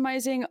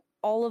customizing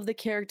all of the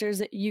characters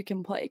that you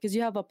can play, because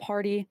you have a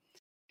party,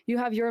 you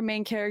have your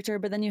main character,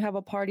 but then you have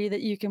a party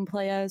that you can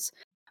play as,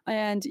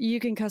 and you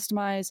can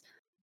customize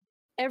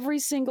every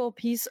single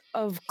piece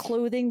of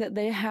clothing that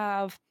they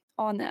have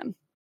on them.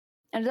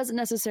 And it doesn't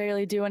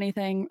necessarily do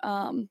anything,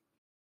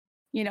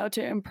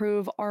 to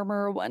improve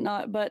armor or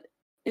whatnot, but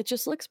it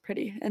just looks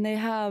pretty. And they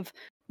have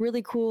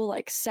really cool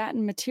like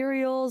satin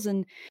materials,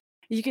 and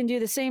you can do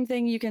the same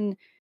thing. You can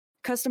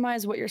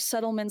customize what your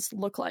settlements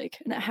look like,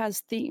 and it has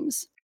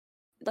themes.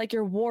 Like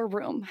your war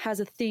room has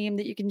a theme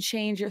that you can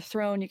change your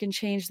throne, you can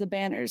change the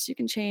banners, you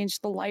can change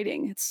the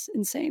lighting. It's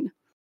insane.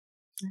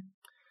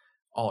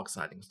 All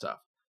exciting stuff.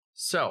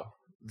 So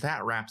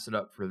that wraps it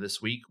up for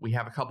this week. We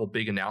have a couple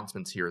big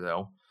announcements here,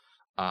 though,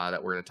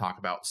 that we're going to talk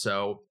about.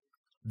 So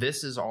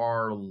this is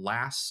our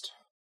last,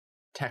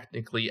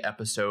 technically,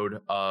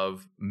 episode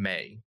of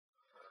May,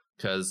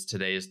 because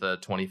today is the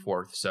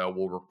 24th. So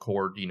we'll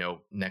record,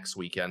 next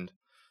weekend,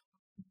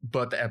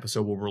 but the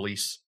episode will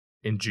release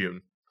in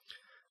June.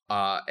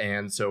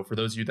 And so for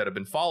those of you that have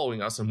been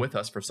following us and with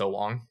us for so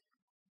long,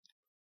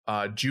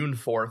 June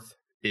 4th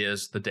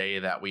is the day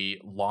that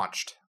we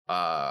launched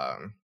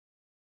DL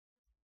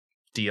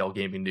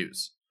Gaming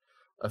News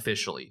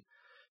officially.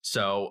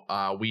 So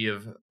we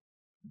have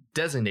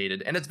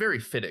designated, and it's very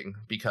fitting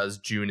because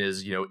June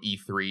is,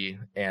 E3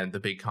 and the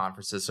big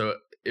conferences. So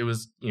it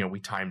was, we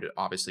timed it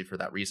obviously for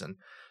that reason.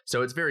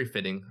 So it's very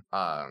fitting.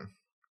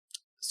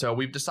 So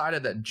we've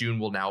decided that June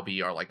will now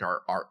be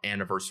our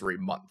anniversary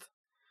month.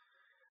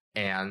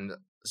 And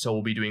so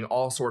we'll be doing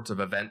all sorts of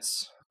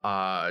events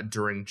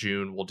during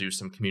June. We'll do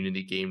some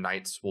community game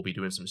nights. We'll be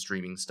doing some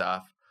streaming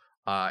stuff.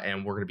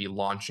 And we're going to be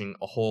launching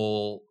a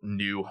whole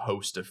new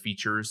host of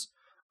features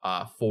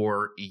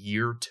for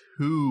year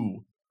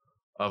 2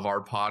 of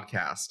our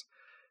podcast.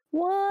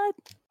 What?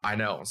 I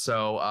know.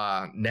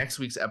 So next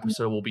week's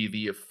episode will be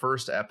the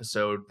first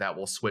episode that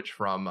will switch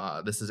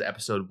from, this is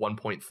episode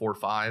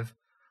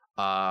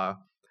 1.45.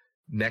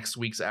 Next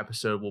week's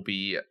episode will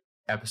be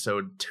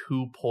episode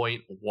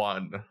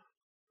 2.1.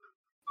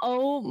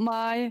 Oh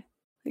my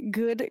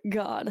good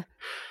God.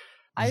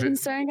 I've been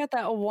staring at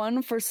that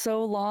one for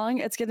so long.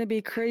 It's going to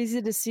be crazy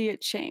to see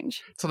it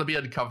change. It's going to be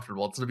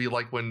uncomfortable. It's going to be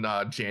like when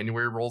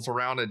January rolls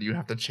around and you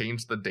have to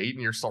change the date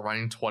and you're still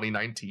writing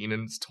 2019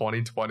 and it's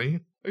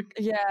 2020.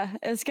 Yeah,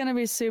 it's going to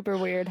be super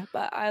weird,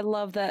 but I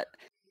love that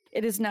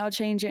it is now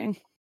changing.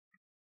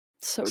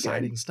 So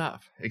Exciting good.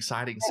 stuff.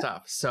 Exciting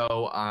stuff.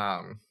 So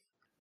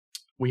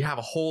we have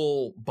a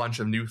whole bunch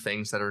of new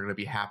things that are going to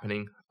be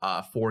happening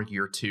for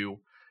year 2.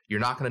 You're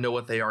not going to know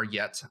what they are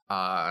yet.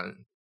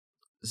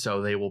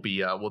 So they will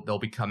be they'll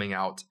be coming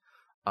out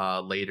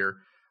later.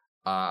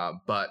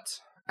 But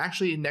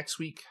actually next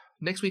week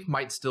might be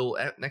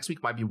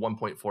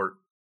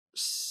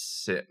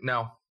 1.46.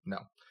 No,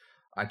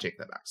 I take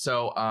that back.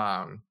 So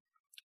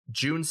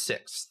June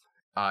 6th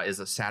is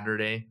a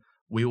Saturday.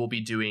 We will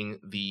be doing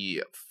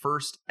the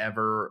first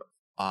ever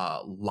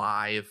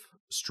live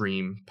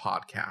stream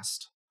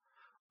podcast.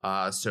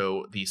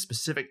 So the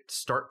specific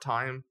start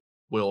time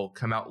will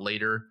come out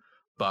later,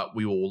 but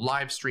we will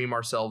live stream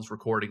ourselves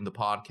recording the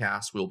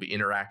podcast. We'll be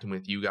interacting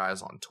with you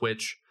guys on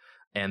Twitch.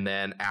 And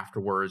then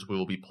afterwards, we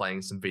will be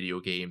playing some video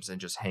games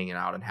and just hanging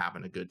out and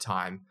having a good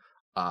time.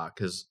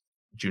 Because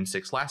June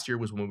 6th last year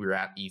was when we were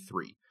at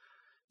E3.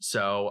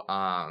 So,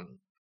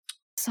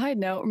 Side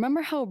note,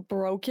 remember how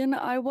broken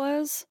I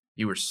was?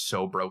 you were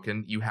so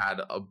broken. You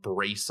had a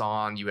brace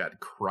on. You had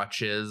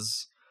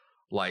crutches.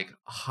 Like,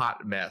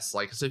 hot mess.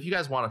 Like, so if you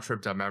guys want a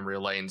trip down memory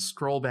lane,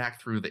 scroll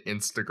back through the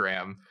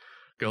Instagram.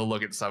 Go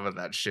look at some of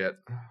that shit.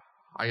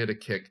 I get a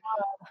kick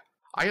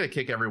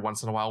every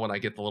once in a while when I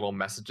get the little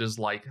messages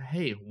like,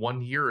 hey,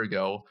 1 year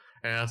ago.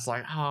 And it's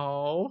like,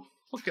 oh,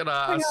 look at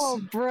us. Look how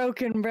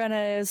broken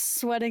Brenna is,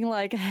 sweating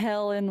like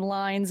hell in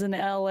lines in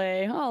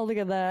LA. Oh, look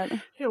at that.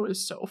 It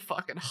was so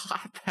fucking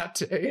hot that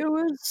day. It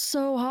was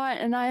so hot,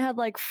 and I had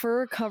like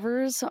fur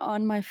covers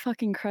on my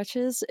fucking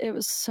crutches. It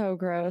was so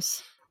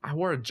gross. I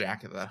wore a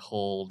jacket that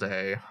whole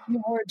day. You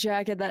wore a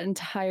jacket that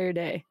entire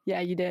day.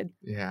 Yeah, you did.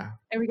 Yeah.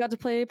 And we got to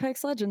play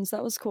Apex Legends.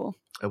 That was cool.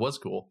 It was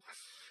cool.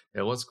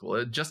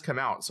 It just come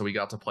out, so we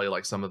got to play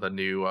like some of the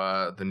new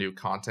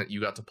content.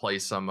 You got to play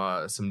some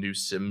new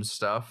Sims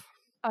stuff.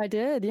 I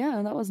did,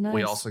 yeah, that was nice.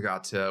 We also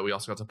got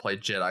to play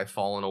Jedi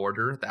Fallen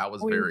Order. That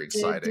was very did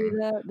exciting. do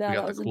that. We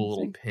got was the cool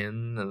little interesting.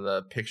 pin and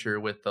the picture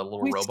with the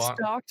little We robot.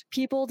 stalked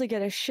people to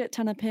get a shit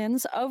ton of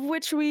pins, of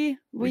which we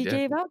We did.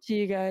 gave out to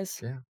you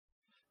guys. Yeah.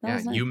 That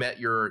was nice. You met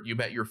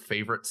your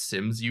favorite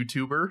Sims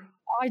YouTuber.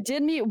 I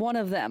did meet one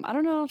of them. I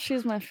don't know if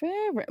she's my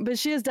favorite, but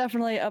she is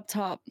definitely up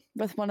top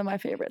with one of my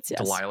favorites.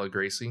 Yes. Delilah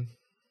Gracie.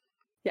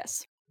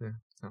 Yes. Yeah,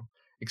 so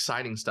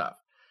exciting stuff.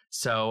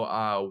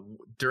 So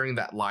during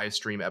that live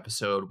stream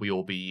episode, we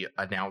will be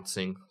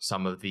announcing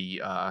some of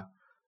the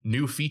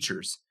new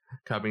features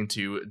coming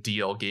to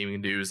DL Gaming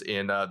News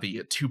in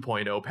the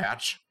 2.0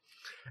 patch,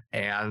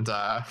 and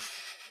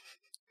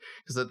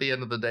because at the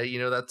end of the day,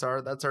 that's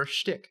our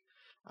shtick.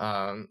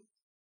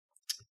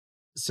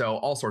 So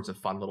all sorts of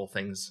fun little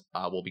things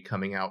will be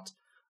coming out.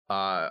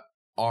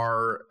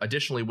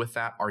 Additionally with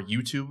that, our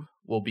YouTube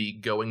will be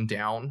going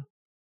down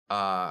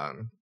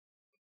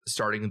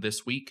starting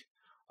this week.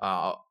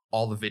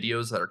 All the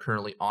videos that are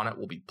currently on it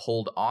will be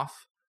pulled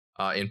off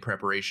in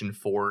preparation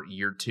for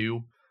year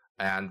 2,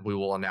 and we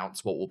will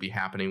announce what will be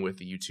happening with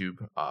the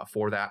YouTube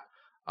for that.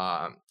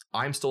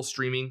 I'm still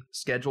streaming.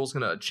 Schedule's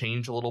going to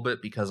change a little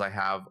bit because I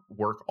have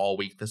work all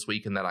week this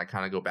week, and then I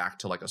kind of go back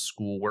to like a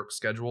school work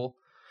schedule.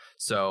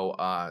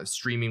 So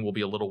streaming will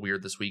be a little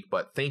weird this week,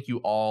 but thank you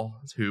all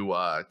who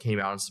came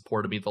out and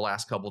supported me the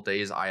last couple of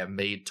days. I have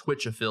made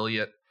Twitch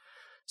affiliate,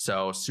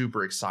 so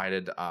super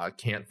excited.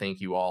 Can't thank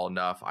you all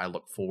enough. I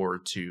look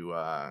forward to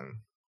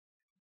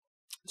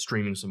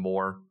streaming some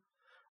more.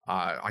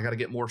 I got to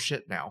get more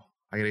shit now.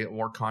 I got to get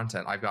more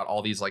content. I've got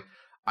all these, like,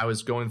 I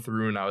was going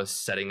through and I was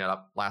setting it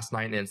up last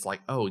night, and it's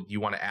like, oh, you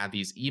want to add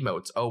these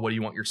emotes? Oh, what do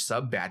you want your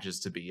sub badges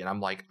to be? And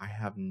I'm like, I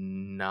have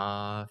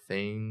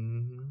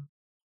nothing.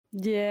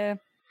 Yeah.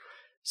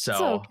 So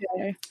It's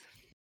okay.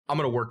 I'm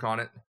going to work on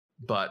it,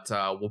 but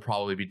we'll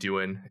probably be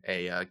doing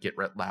a Get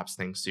Ret Labs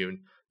thing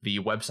soon. The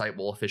website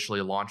will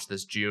officially launch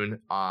this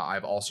June.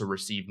 I've also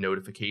received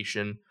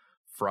notification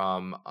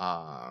from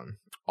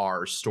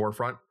our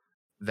storefront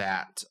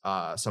that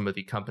some of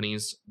the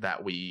companies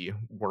that we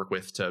work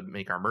with to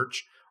make our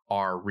merch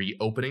are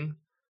reopening.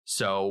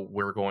 So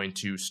we're going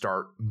to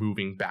start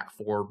moving back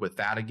forward with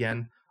that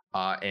again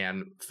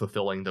and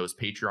fulfilling those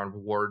Patreon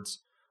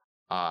rewards.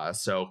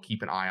 So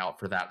keep an eye out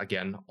for that.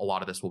 Again, a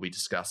lot of this will be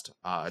discussed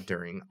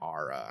during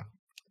our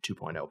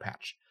 2.0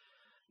 patch.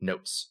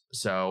 notes.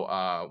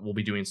 So we'll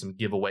be doing some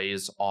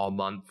giveaways all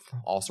month,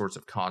 all sorts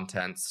of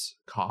contests.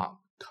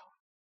 Contests.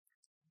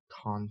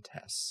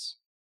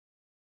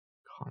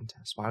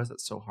 Why was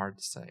that so hard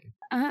to say?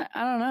 I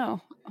don't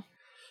know.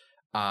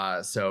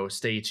 So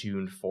stay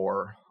tuned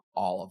for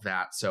all of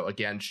that. So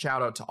again,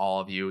 shout out to all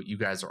of you. You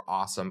guys are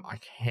awesome. I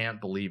can't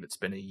believe it's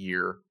been a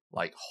year.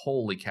 Like,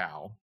 holy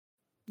cow.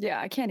 Yeah,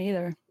 I can't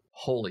either.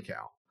 Holy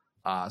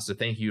cow. So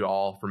thank you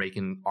all for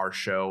making our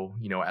show,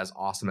 as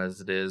awesome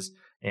as it is.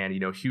 And,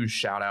 huge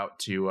shout out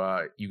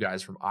to you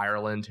guys from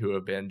Ireland who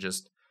have been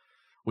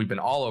we've been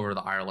all over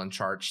the Ireland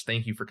charts.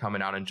 Thank you for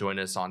coming out and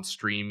joining us on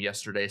stream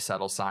yesterday,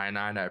 Settle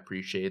Cyanide. I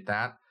appreciate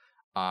that.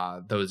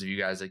 Those of you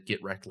guys at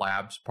Get Wrecked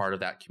Labs, part of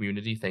that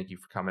community, thank you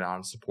for coming out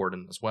and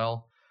supporting as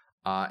well.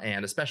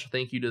 And a special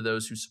thank you to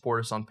those who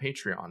support us on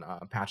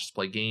Patreon. Patches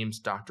Play Games,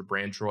 Dr.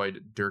 Brandroid,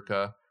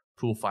 Durka,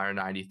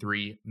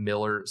 Poolfire93,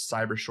 Miller,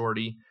 Cyber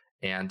Shorty,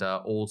 and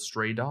Old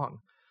Stray Dog.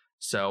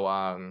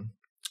 So,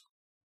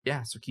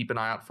 so keep an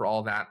eye out for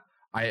all that.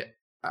 I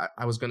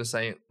was going to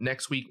say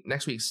next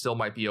week still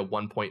might be a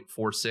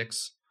 1.46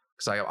 because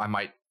I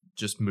might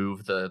just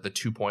move the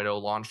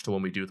 2.0 launch to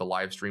when we do the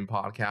live stream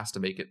podcast to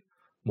make it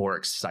more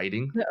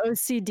exciting. The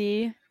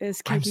OCD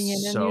is kicking in.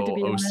 So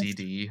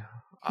OCD.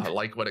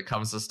 Like when it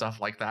comes to stuff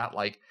like that,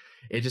 like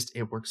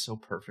it works so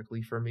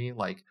perfectly for me.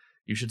 Like,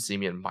 you should see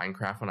me in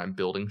Minecraft when I'm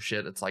building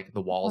shit. It's like the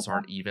walls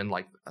aren't even,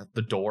 like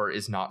the door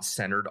is not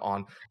centered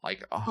on,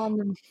 like,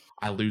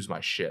 I lose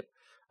my shit.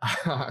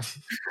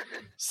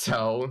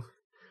 So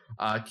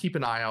keep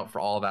an eye out for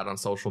all of that on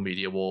social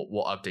media.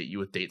 We'll update you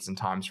with dates and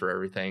times for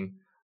everything.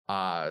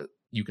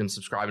 You can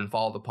subscribe and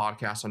follow the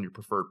podcast on your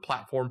preferred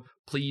platform.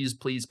 Please,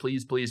 please,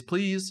 please, please,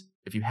 please,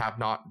 if you have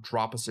not,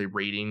 drop us a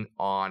rating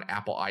on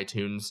Apple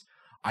iTunes.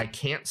 I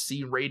can't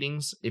see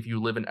ratings if you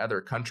live in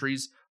other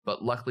countries,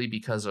 but luckily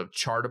because of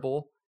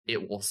Chartable,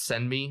 it will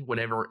send me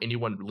whenever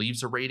anyone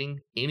leaves a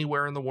rating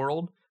anywhere in the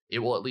world. It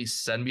will at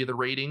least send me the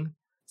rating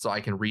so I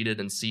can read it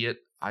and see it.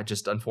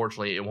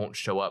 Unfortunately, it won't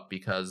show up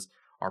because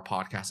our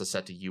podcast is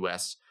set to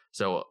US.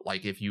 So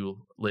like if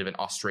you live in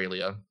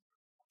Australia,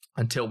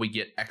 until we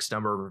get X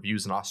number of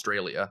reviews in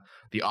Australia,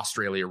 the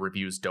Australia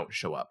reviews don't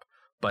show up.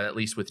 But at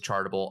least with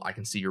Chartable, I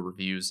can see your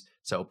reviews.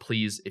 So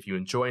please, if you're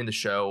enjoying the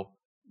show,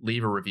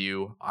 leave a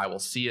review. I will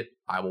see it.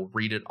 I will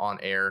read it on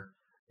air.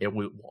 And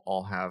we will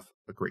all have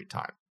a great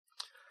time.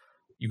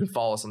 You can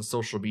follow us on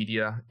social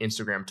media,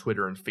 Instagram,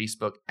 Twitter, and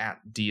Facebook at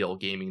DL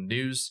Gaming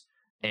News.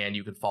 And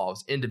you can follow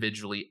us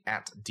individually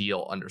at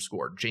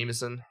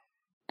DL_Jameson.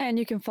 And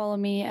you can follow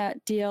me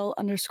at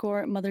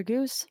DL_Mother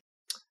Goose.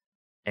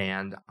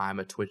 And I'm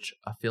a Twitch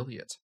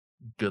affiliate.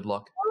 Good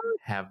luck.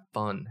 Have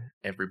fun,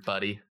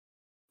 everybody.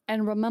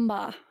 And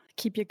remember,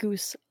 keep your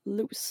goose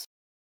loose.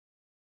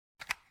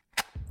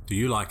 Do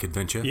you like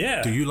adventure?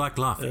 Yeah. Do you like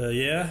laughing?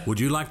 Yeah. Would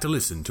you like to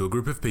listen to a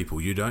group of people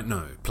you don't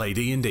know play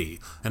D&D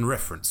and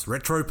reference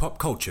retro pop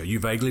culture you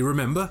vaguely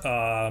remember?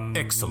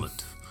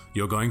 Excellent.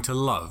 You're going to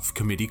love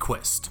Committee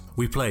Quest.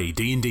 We play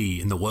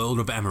D&D in the world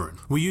of Amarin.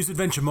 We use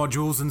adventure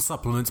modules and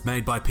supplements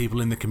made by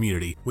people in the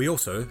community. We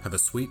also have a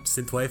sweet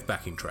synthwave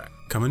backing track.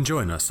 Come and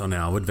join us on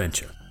our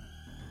adventure.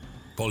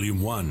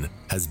 Volume 1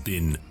 has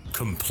been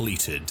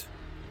completed.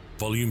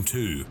 Volume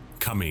 2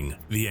 coming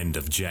the end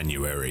of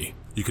January.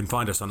 You can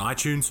find us on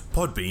iTunes,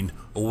 Podbean,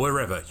 or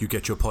wherever you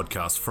get your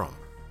podcasts from.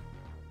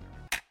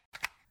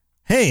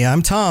 Hey,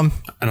 I'm Tom.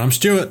 And I'm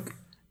Stuart.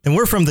 And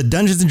we're from the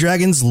Dungeons &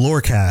 Dragons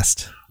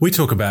Lorecast. We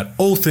talk about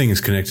all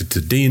things connected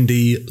to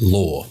D&D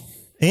lore.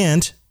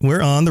 And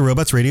we're on the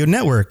Robots Radio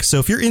Network. So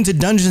if you're into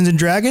Dungeons &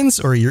 Dragons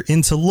or you're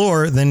into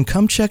lore, then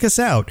come check us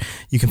out.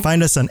 You can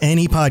find us on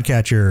any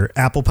podcatcher,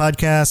 Apple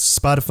Podcasts,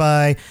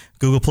 Spotify,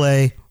 Google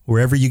Play,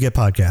 wherever you get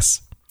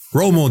podcasts.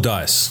 Roll more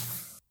dice.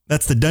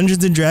 That's the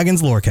Dungeons &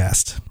 Dragons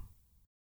Lorecast.